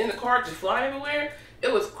he's just in the car just flying everywhere?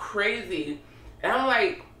 It was crazy. And I'm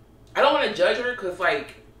like, I don't want to judge her because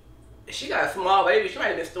like, she got a small baby. She might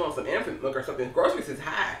have been stealing some infant milk or something. Groceries is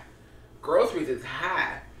high. Groceries is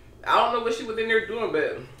high. I don't know what she was in there doing,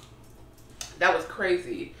 but that was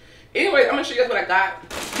crazy. Anyway, I'm going to show you guys what I got.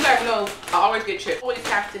 You guys know I always get chips. I always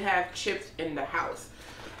have to have chips in the house.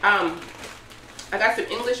 I got some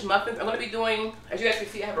English muffins. I'm going to be doing, as you guys can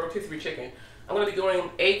see, I have a rotisserie chicken. I'm going to be doing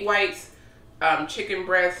egg whites, chicken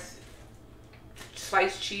breast,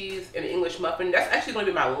 sliced cheese, and an English muffin. That's actually going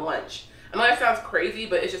to be my lunch. I know that sounds crazy,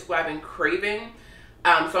 but it's just what I've been craving.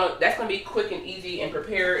 So that's going to be quick and easy and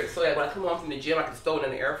prepared so that when I come home from the gym, I can throw it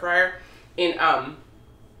in the air fryer. And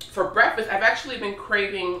for breakfast, I've actually been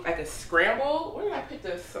craving like a scramble. Where did I put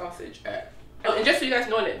the sausage at? Oh, and just so you guys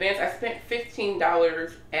know in advance, I spent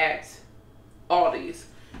 $15 at Aldi's.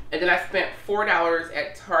 And then I spent $4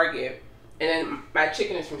 at Target. And then my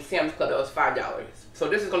chicken is from Sam's Club. That was $5. So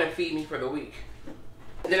this is going to feed me for the week.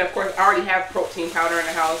 And then, of course, I already have protein powder in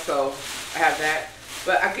the house, so I have that.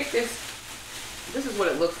 But I get this. This is what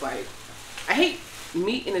it looks like. I hate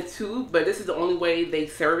meat in a tube, but this is the only way they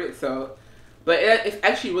serve it. So, but it's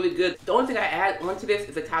actually really good. The only thing I add onto this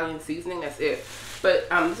is Italian seasoning. That's it. But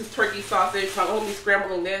this is turkey sausage. So I'm going to be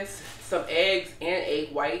scrambling this, some eggs and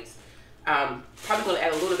egg whites. Probably going to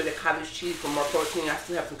add a little bit of cottage cheese for more protein. I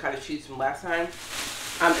still have some cottage cheese from last time.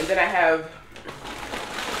 And then I have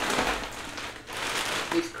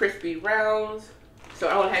these crispy rounds. So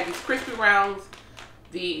I want to have these crispy rounds,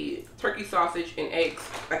 the turkey sausage and eggs,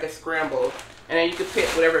 like a scramble. And then you can put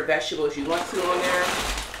whatever vegetables you want to on there.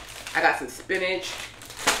 I got some spinach.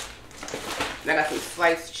 And I got some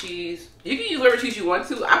sliced cheese. You can use whatever cheese you want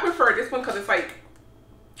to. I prefer this one because it's like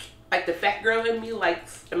the fat girl in me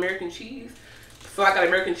likes American cheese. So I got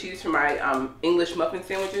American cheese for my English muffin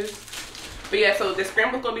sandwiches. But yeah, so the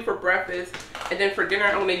scramble's gonna be for breakfast, and then for dinner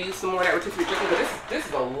I'm gonna use some more of that rotisserie chicken. But this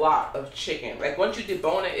is a lot of chicken. Like once you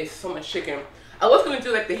debone it, it's so much chicken. I was gonna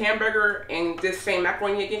do like the hamburger and this same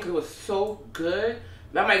macaroni again because it was so good.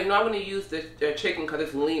 But I'm like, no, I'm gonna use the chicken because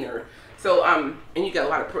it's leaner. So and you get a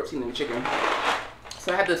lot of protein in the chicken.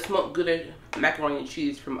 So I have the smoked Gouda macaroni and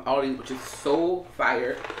cheese from Aldi, which is so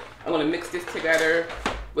fire. I'm gonna mix this together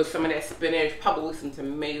with some of that spinach, probably some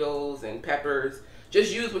tomatoes and peppers.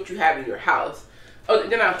 Just use what you have in your house. Oh,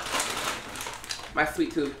 then my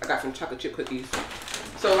sweet tooth, I got some chocolate chip cookies.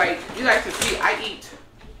 So like, you guys can see, I eat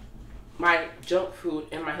my junk food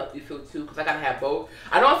and my healthy food too, because I gotta have both.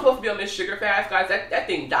 I know I'm supposed to be on this sugar fast, guys. That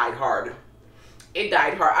thing died hard. It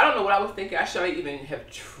died hard. I don't know what I was thinking. I shouldn't even have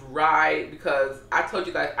tried, because I told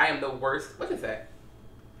you guys I am the worst. What is that?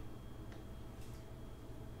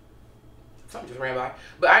 Something just ran by.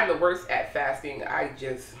 But I'm the worst at fasting. I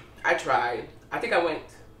tried. I think I went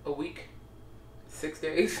a week, 6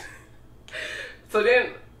 days. So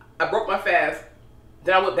then I broke my fast.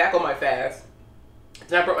 Then I went back on my fast.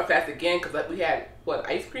 Then I broke my fast again because we had, what,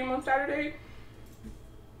 ice cream on Saturday?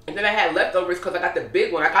 And then I had leftovers because I got the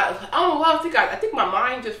big one. I don't know what I was thinking. I think my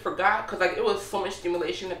mind just forgot because like it was so much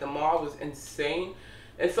stimulation at the mall. It was insane.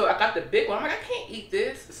 And so I got the big one. I'm like, I can't eat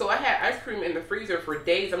this. So I had ice cream in the freezer for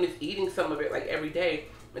days. I'm just eating some of it like every day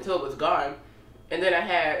until it was gone. And then I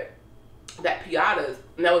had that Piatas,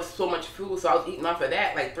 and that was so much food, so I was eating off of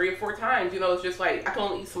that like 3 or 4 times. You know, it's just like I can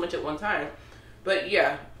only eat so much at one time. But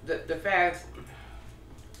yeah, the fast,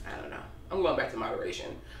 I don't know. I'm going back to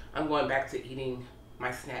moderation. I'm going back to eating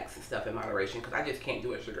my snacks and stuff in moderation because I just can't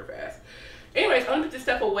do a sugar fast. Anyways, I'm gonna put this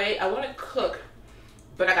stuff away. I want to cook,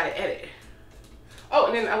 but I gotta edit. Oh,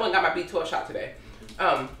 and then I went and got my B12 shot today.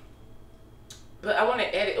 But I want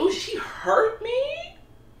to edit. Oh, she hurt me.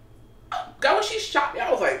 God, when she shot me, I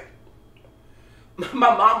was like,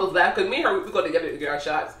 my mom was laughing because me and her, we go together to get our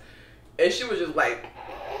shots. And she was just like,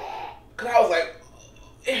 because I was like,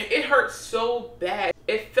 it hurt so bad.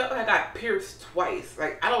 It felt like I got pierced twice.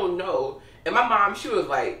 Like, I don't know. And my mom, she was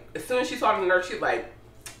like, as soon as she saw the nurse, she was like,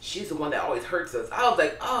 she's the one that always hurts us. I was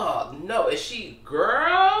like, oh no, is she,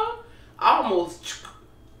 girl? I almost,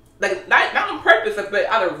 like, not on purpose, but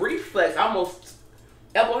out of reflex, I almost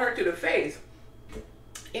elbowed her to the face.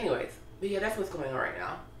 Anyways, but yeah, that's what's going on right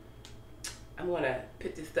now. I'm gonna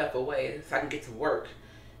put this stuff away so I can get to work.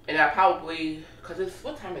 And I probably, cause it's,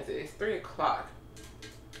 what time is it? It's 3 o'clock.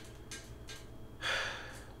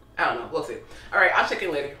 I don't know, we'll see. All right, I'll check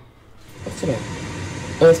in later. What's today?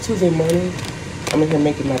 It's Tuesday morning. I'm in here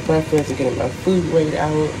making my breakfast and getting my food weighed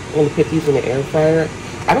out. I'm gonna put these in the air fryer.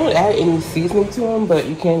 I don't add any seasoning to them, but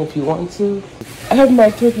you can if you want to. I have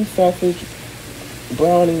my turkey sausage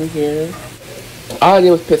brown in here. All I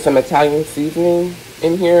did was put some Italian seasoning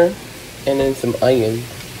in here and then some onion.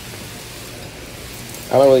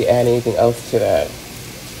 I don't really add anything else to that.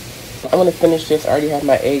 I'm gonna finish this. I already have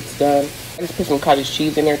my eggs done. I just put some cottage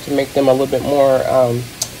cheese in there to make them a little bit more,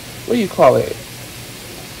 what do you call it?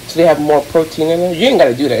 So they have more protein in them. You ain't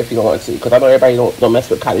gotta do that if you don't want to, because I know everybody don't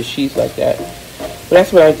mess with cottage cheese like that. But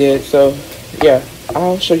that's what I did. So yeah,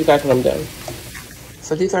 I'll show you guys when I'm done.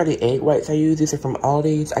 So these are the egg whites I use. These are from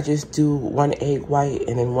Aldi's. I just do 1 egg white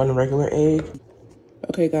and then 1 regular egg.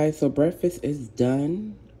 Okay guys, so breakfast is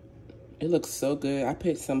done. It looks so good. I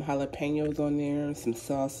put some jalapenos on there, some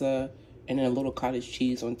salsa, and then a little cottage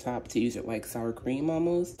cheese on top to use it like sour cream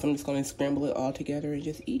almost. So I'm just gonna scramble it all together and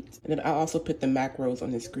just eat. And then I also put the macros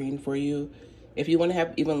on the screen for you. If you wanna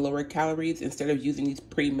have even lower calories, instead of using these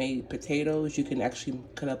pre-made potatoes, you can actually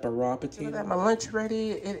cut up a raw potato. I got my lunch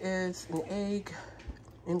ready. It is an egg,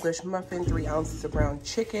 English muffin, 3 ounces of brown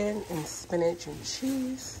chicken, and spinach and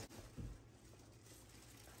cheese.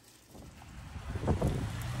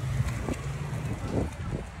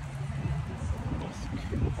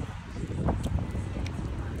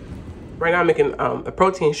 Right now I'm making a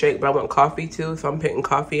protein shake, but I want coffee too, so I'm putting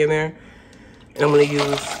coffee in there. And I'm gonna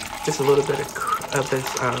use just a little bit of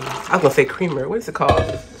this, I was gonna say creamer, what is it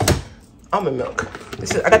called? Almond milk.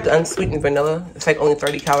 I got the unsweetened vanilla. It's like only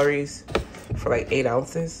 30 calories for like 8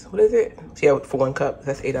 ounces. What is it? So yeah, for 1 cup,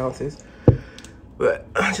 that's 8 ounces. But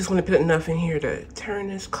I just wanna put enough in here to turn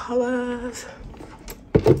this colors.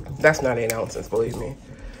 That's not 8 ounces, believe me.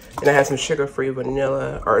 And I have some sugar-free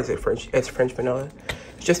vanilla, or is it French? It's French vanilla.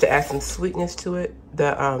 Just to add some sweetness to it.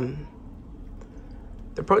 The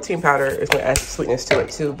protein powder is gonna add some sweetness to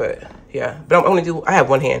it too, but yeah. But I'm gonna do, I have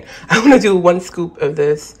 1 hand. I'm gonna do 1 scoop of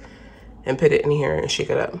this and put it in here and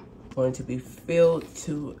shake it up. Going to be filled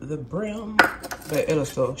to the brim, but it'll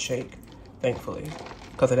still shake, thankfully,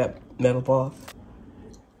 because of that metal ball.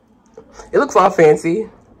 It looks all fancy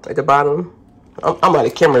at the bottom. I'm out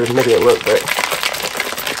of camera to make it look, but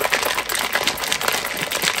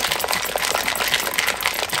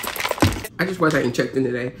I just went ahead and checked in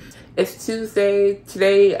today. It's Tuesday.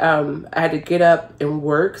 Today, I had to get up and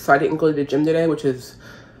work, so I didn't go to the gym today, which is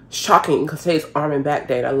shocking because today's arm and back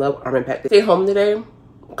day, and I love arm and back day. Stay home today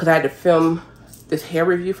because I had to film this hair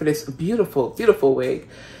review for this beautiful, beautiful wig.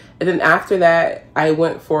 And then after that, I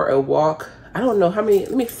went for a walk. I don't know how many,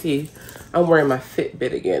 let me see. I'm wearing my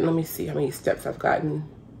Fitbit again. Let me see how many steps I've gotten.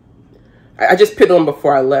 I just put on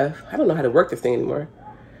before I left. I don't know how to work this thing anymore.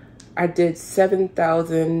 I did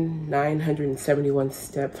 7,971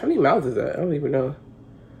 steps. How many miles is that? I don't even know.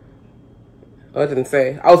 Oh, it doesn't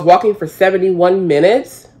say. I was walking for 71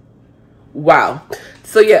 minutes. Wow.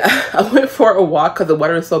 So yeah, I went for a walk because the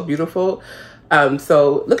weather is so beautiful.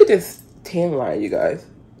 So look at this tan line, you guys.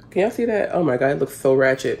 Can y'all see that? Oh my God, it looks so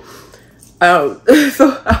ratchet. So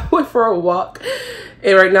I went for a walk,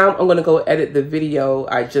 and right now I'm gonna go edit the video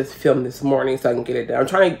I just filmed this morning so I can get it done. I'm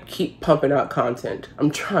trying to keep pumping out content. I'm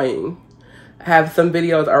trying. I have some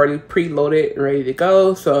videos already preloaded and ready to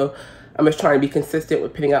go, so I'm just trying to be consistent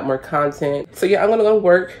with putting out more content. So yeah, I'm gonna go to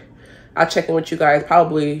work. I'll check in with you guys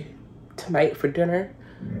probably tonight for dinner.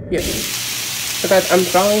 Yeah. So guys, I'm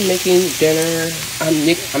finally making dinner. I'm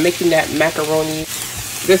making that macaroni.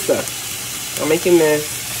 This stuff. I'm making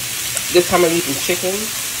this. This time I'm using chicken.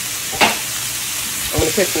 I'm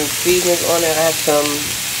gonna put some seasonings on it. I have some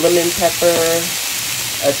lemon pepper,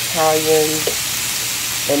 Italian,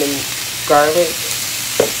 and then garlic.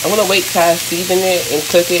 I'm gonna wait till I season it and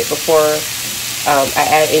cook it before I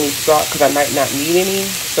add any salt because I might not need any.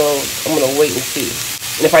 So I'm gonna wait and see.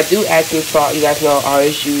 And if I do add some salt, you guys know I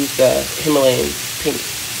always use the Himalayan pink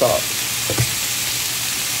salt.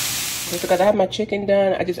 So guys, I have my chicken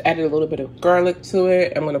done. I just added a little bit of garlic to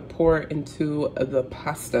it. I'm gonna pour it into the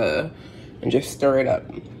pasta and just stir it up.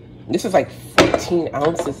 This is like 14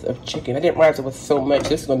 ounces of chicken. I didn't realize it was so much.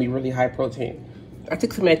 This is gonna be really high protein. I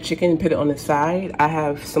took some of that chicken and put it on the side. I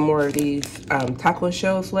have some more of these taco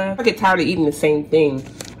shells left. If I get tired of eating the same thing,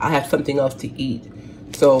 I have something else to eat.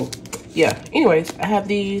 So yeah, anyways, I have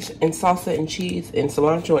these and salsa and cheese and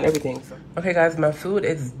cilantro and everything. Okay guys, my food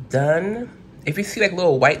is done. If you see like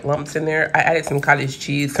little white lumps in there, I added some cottage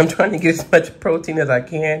cheese. I'm trying to get as much protein as I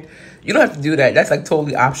can. You don't have to do that. That's like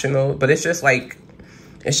totally optional, but it's just like,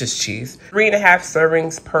 it's just cheese. 3.5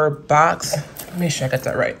 servings per box. Let me make sure I got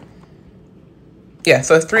that right. Yeah,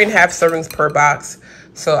 so it's 3.5 servings per box.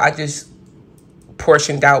 So I just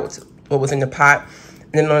portioned out what was in the pot.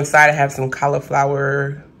 And then on the side, I have some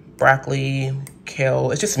cauliflower, broccoli,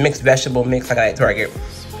 kale. It's just a mixed vegetable mix I got at Target.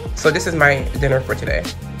 So this is my dinner for today.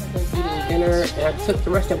 Dinner, and I took the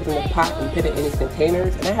rest of it in the pot and put it in these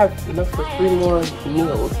containers, and I have enough for 3 more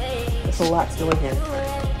meals. That's a lot still in here.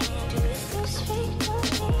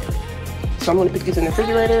 So I'm going to put these in the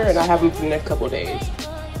refrigerator and I'll have them for the next couple of days.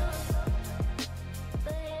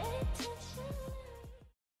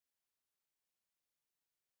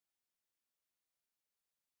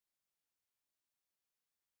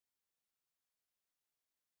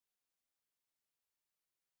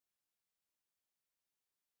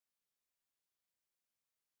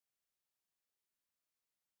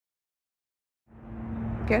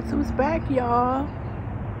 Guess who's back, y'all?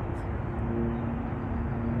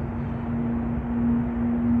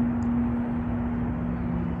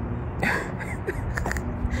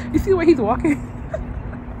 You see the way he's walking?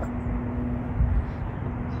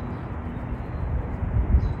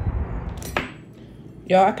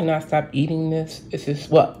 Y'all, I cannot stop eating this. It's just,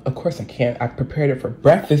 well, of course I can't. I prepared it for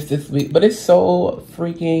breakfast this week, but it's so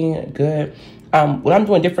freaking good. What I'm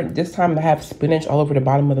doing different this time, I have spinach all over the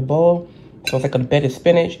bottom of the bowl. So it's like a bed of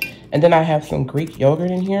spinach. And then I have some Greek yogurt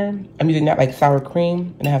in here. I'm using that like sour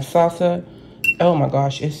cream. And I have salsa. Oh my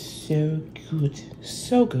gosh, it's so good.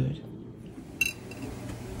 So good.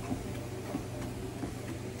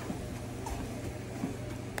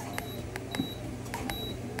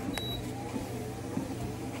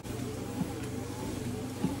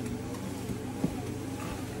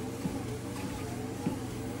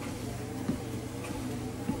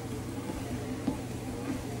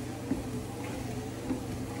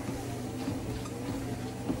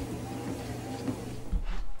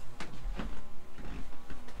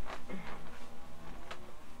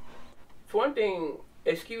 For one thing,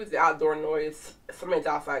 excuse the outdoor noise. Somebody's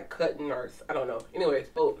outside cutting or I don't know. Anyways,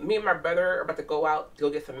 so me and my brother are about to go out to go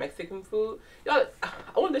get some Mexican food. Y'all, I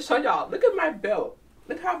wanted to show y'all. Look at my belt.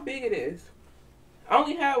 Look how big it is. I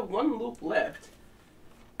only have 1 loop left.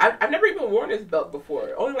 I've never even worn this belt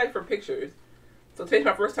before. Only like for pictures. So today's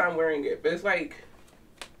my first time wearing it. But it's like,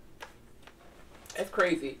 it's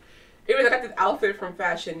crazy. Anyways, I got this outfit from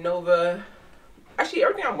Fashion Nova. Actually,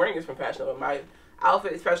 everything I'm wearing is from Fashion Nova. My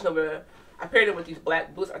outfit is Fashion Nova. I paired it with these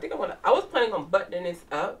black boots. I think I was planning on buttoning this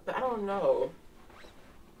up, but I don't know.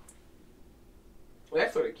 Well,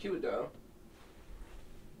 that's sort of cute though.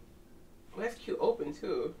 Well, that's cute open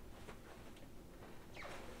too.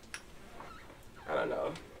 I don't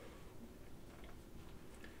know.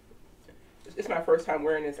 It's my first time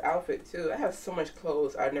wearing this outfit too. I have so much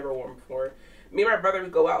clothes I've never worn before. Me and my brother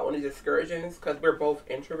would go out on these excursions because we're both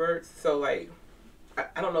introverts. So like,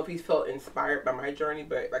 I don't know if he's felt inspired by my journey,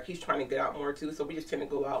 but like he's trying to get out more too. So we just tend to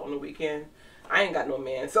go out on the weekend. I ain't got no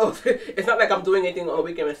man, so it's not like I'm doing anything on the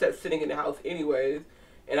weekend except sitting in the house anyways.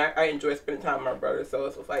 And I enjoy spending time with my brother, so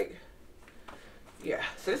it's like, yeah.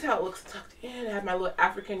 So this is how it looks tucked in. I have my little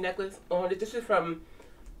African necklace on. This is from,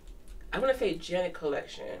 I want to say Janet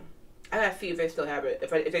Collection. I gotta see if they still have it.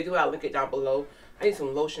 If they do, I'll link it down below. I need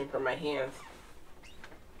some lotion for my hands.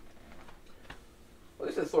 Well,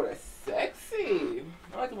 this is sort of sexy.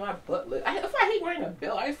 I like the way my butt looks. That's why I hate wearing a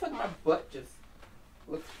belt. I just feel like my butt just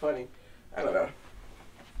looks funny. I don't know.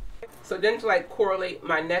 So then to like correlate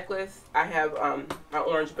my necklace, I have my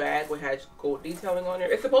orange bag which has gold detailing on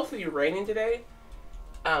there. It's supposed to be raining today.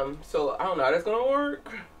 So I don't know how that's gonna work.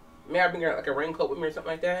 Maybe I bring like a raincoat with me or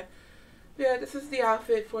something like that. Yeah, this is the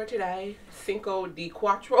outfit for today. Cinco de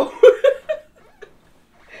Quatro.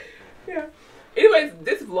 Yeah. Anyways,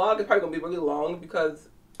 this vlog is probably gonna be really long because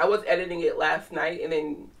I was editing it last night and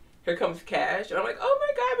then here comes Cash. And I'm like, oh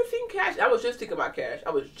my God, I haven't seen Cash. I was just thinking about Cash.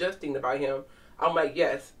 I was just thinking about him. I'm like,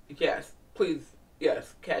 yes, please,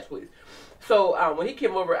 yes, Cash, please. So when he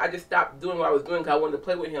came over, I just stopped doing what I was doing because I wanted to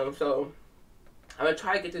play with him. So I'm going to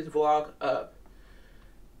try to get this vlog up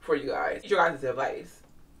for you guys. Your guys' advice.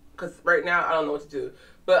 Because right now, I don't know what to do.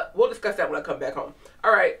 But we'll discuss that when I come back home.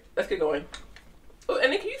 All right, let's get going. Oh,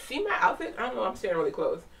 and then can you see my outfit? I don't know, I'm standing really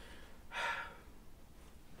close.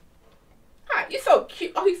 Hi, you're so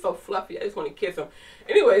cute. Oh, he's so fluffy. I just want to kiss him.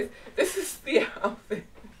 Anyways, this is the outfit.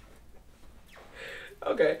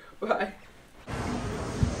 Okay, bye.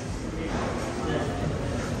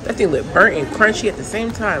 That thing looked burnt and crunchy at the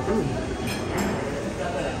same time. Ooh.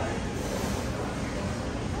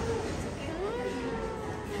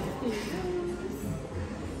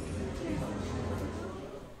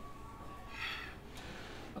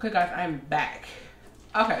 Okay guys, I'm back.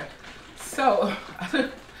 Okay, so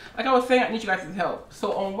like I was saying, I need you guys' help.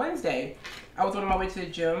 So on Wednesday, I was on my way to the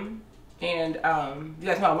gym, and you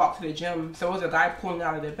guys know I walked to the gym. So it was a guy pulling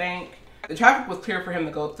out of the bank. The traffic was clear for him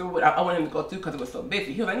to go through, but I wanted him to go through because it was so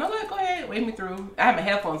busy. He was like, no, go ahead, wave me through. I had my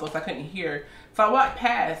headphones on, so I couldn't hear. So I walked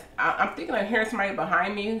past. I'm thinking I'm hearing somebody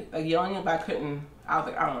behind me, like yelling, but I couldn't. I was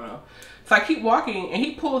like, I don't know. So I keep walking, and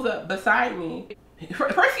he pulls up beside me.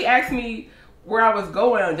 First he asked me where I was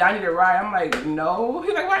going, do I need a ride? I'm like, no.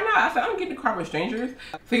 He's like, why not? I said, I don't get in the car with strangers.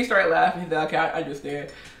 So he started laughing. He's like, okay, I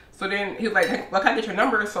understand. So then he was like, hey, well, can I get your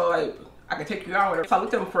number so like I can take you out? Whatever. So I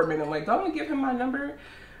looked at him for a minute. I'm like, don't give him my number.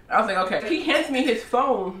 I was like, okay. He hands me his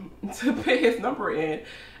phone to put his number in.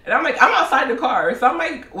 And I'm like, I'm outside the car. So I'm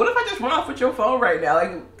like, what if I just run off with your phone right now?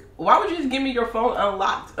 Like, why would you just give me your phone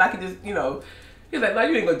unlocked? I could just, you know. He's like, no,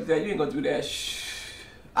 you ain't gonna do that. You ain't gonna do that. Shh.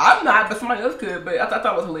 I'm not, but somebody else could. But I thought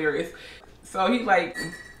it was hilarious. So he like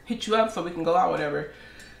hit you up so we can go out, whatever.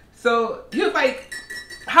 So he was like,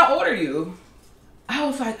 how old are you? I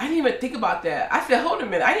was like, I didn't even think about that. I said, hold a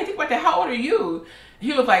minute. I didn't think about that. How old are you?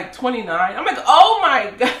 He was like 29. I'm like, oh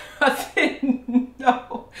my God. I said,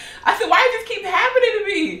 no. I said, why does this keep happening to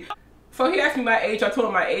me? So he asked me my age. I told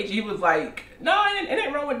him my age. He was like, no, it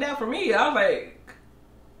ain't wrong with that for me. I was like,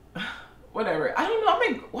 whatever. I don't know.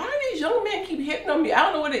 I'm like, why do these young men keep hitting on me? I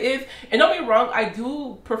don't know what it is. And don't get me wrong, I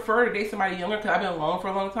do prefer to date somebody younger because I've been alone for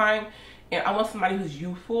a long time. And I want somebody who's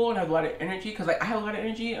youthful and has a lot of energy. Because like I have a lot of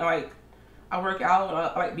energy. And like I work out and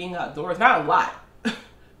I like being outdoors. Not a lot.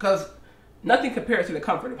 Because nothing compares to the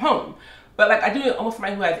comfort of home. But like I do want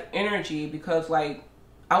somebody who has energy because like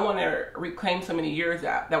I want to reclaim so many years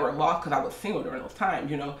that were lost because I was single during those times,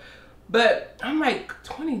 you know. But I'm like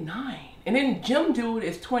 29. And then gym dude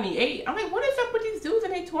is 28. I'm like, what is up with these dudes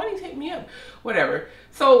in their 20s hit me up? Whatever.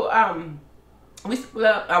 So we split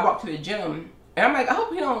up. I walked to the gym. And I'm like, I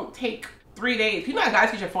hope he don't take 3 days. You know how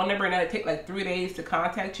guys get your phone number and then it take like 3 days to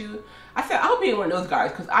contact you? I said, I hope he ain't one of those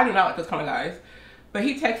guys because I do not like those kind of guys. But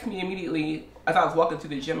he texted me immediately as I was walking to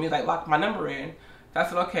the gym. He's like, lock my number in. So I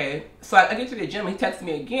said, okay. So I get to the gym. He texted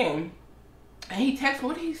me again. And he texted me,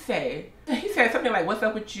 what did he say? He said something like, what's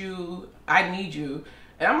up with you? I need you.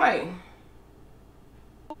 And I'm like,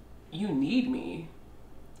 you need me?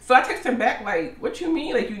 So I text him back like, what you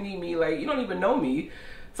mean like you need me? Like you don't even know me.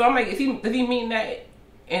 So I'm like, does he mean that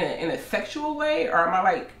in a sexual way, or am I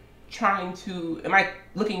like am I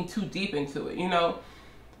looking too deep into it, you know?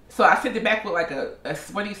 So I sent it back with like a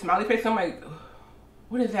sweaty smiley face. I'm like,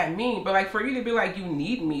 what does that mean? But like for you to be like, you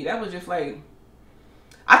need me, that was just like,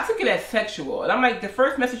 I took it as sexual. And I'm like, the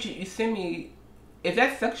first message you send me, if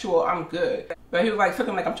that's sexual, I'm good. But he was like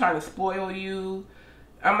something like, I'm trying to spoil you.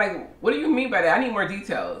 I'm like, what do you mean by that? I need more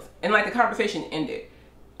details. And like the conversation ended.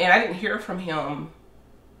 And I didn't hear from him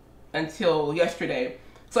until yesterday.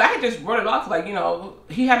 So I had just wrote it off like, you know,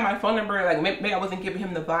 he had my phone number. Like maybe I wasn't giving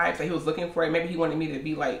him the vibes that he was looking for. Maybe he wanted me to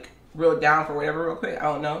be like real down for whatever real quick. I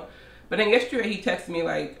don't know. But then yesterday he texted me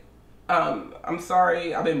like, I'm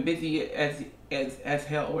sorry, I've been busy as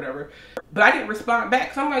hell or whatever. But I didn't respond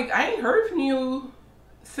back. So I'm like, I ain't heard from you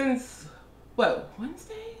since, what,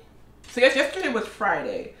 Wednesday? So yes, yesterday was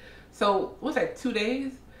Friday. So what's that, 2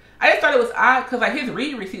 days? I just thought it was odd because like his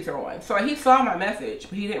read receipts are on. So he saw my message,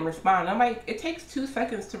 but he didn't respond. I'm like, it takes 2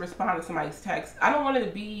 seconds to respond to somebody's text. I don't want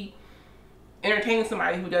to be entertaining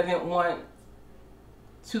somebody who doesn't want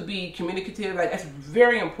to be communicative. Like that's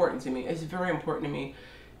very important to me. It's very important to me.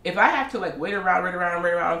 If I have to like wait around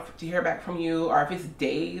to hear back from you, or if it's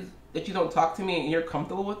days that you don't talk to me and you're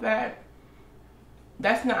comfortable with that,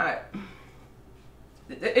 that's not,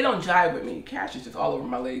 it don't jive with me. Cash is just all over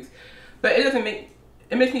my legs. But it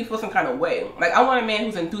makes me feel some kind of way. Like I want a man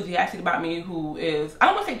who's enthusiastic about me, who is, I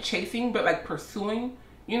don't want to say chasing, but like pursuing,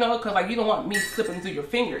 you know, because like you don't want me slipping through your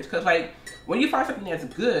fingers. Because like when you find something that's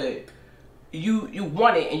good, you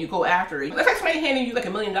want it and you go after it. That's like somebody handing you like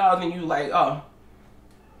 $1 million and you like, oh,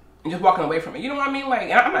 and just walking away from it. You know what I mean? Like,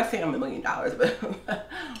 and I'm not saying I'm $1 million, but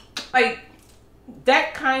like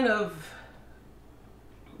that kind of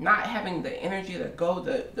not having the energy to go,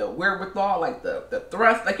 the wherewithal, like the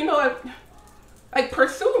thrust, like, you know, like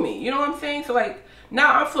pursue me, you know what I'm saying? So like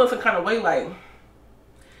now I'm feeling some kind of way, like,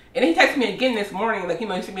 and he texted me again this morning, like, you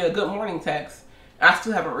know, he sent me a good morning text and I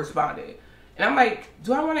still haven't responded. And I'm like,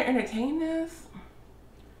 do I want to entertain this?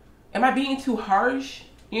 Am I being too harsh?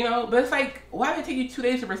 You know, but it's like, why did it take you 2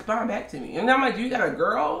 days to respond back to me? And I'm like, do you got a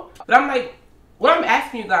girl? But I'm like, what I'm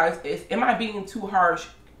asking you guys is, am I being too harsh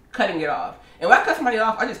cutting it off? And when I cut somebody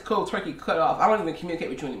off, I just cold turkey cut off. I don't even communicate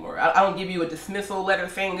with you anymore. I don't give you a dismissal letter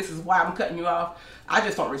saying this is why I'm cutting you off. I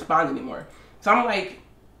just don't respond anymore. So I'm like,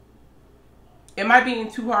 am I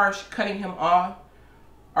being too harsh cutting him off?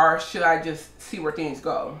 Or should I just see where things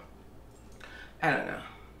go? I don't know.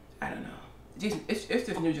 I don't know. It's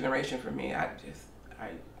this new generation for me. I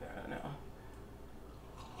don't know.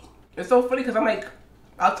 It's so funny because I'm like,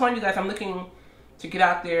 I was telling you guys I'm looking to get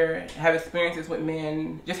out there, have experiences with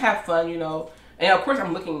men, just have fun, you know. And of course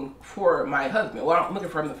I'm looking for my husband. Well, I'm looking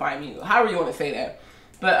for him to find me, however you want to say that.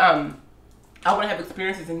 But I want to have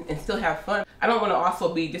experiences and still have fun. I don't want to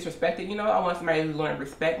also be disrespected, you know. I want somebody who's going to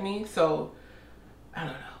respect me. So, I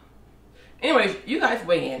don't know. Anyways, you guys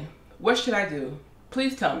weigh in. What should I do?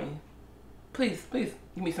 Please tell me. Please give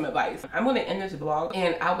me some advice. I'm going to end this vlog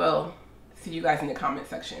and I will see you guys in the comment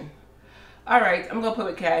section. Alright, I'm going to play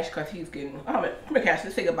with Cash because he's getting... Oh, come here, Cash.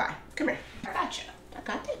 Let's say goodbye. Come here. I got you. I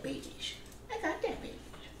got that, baby.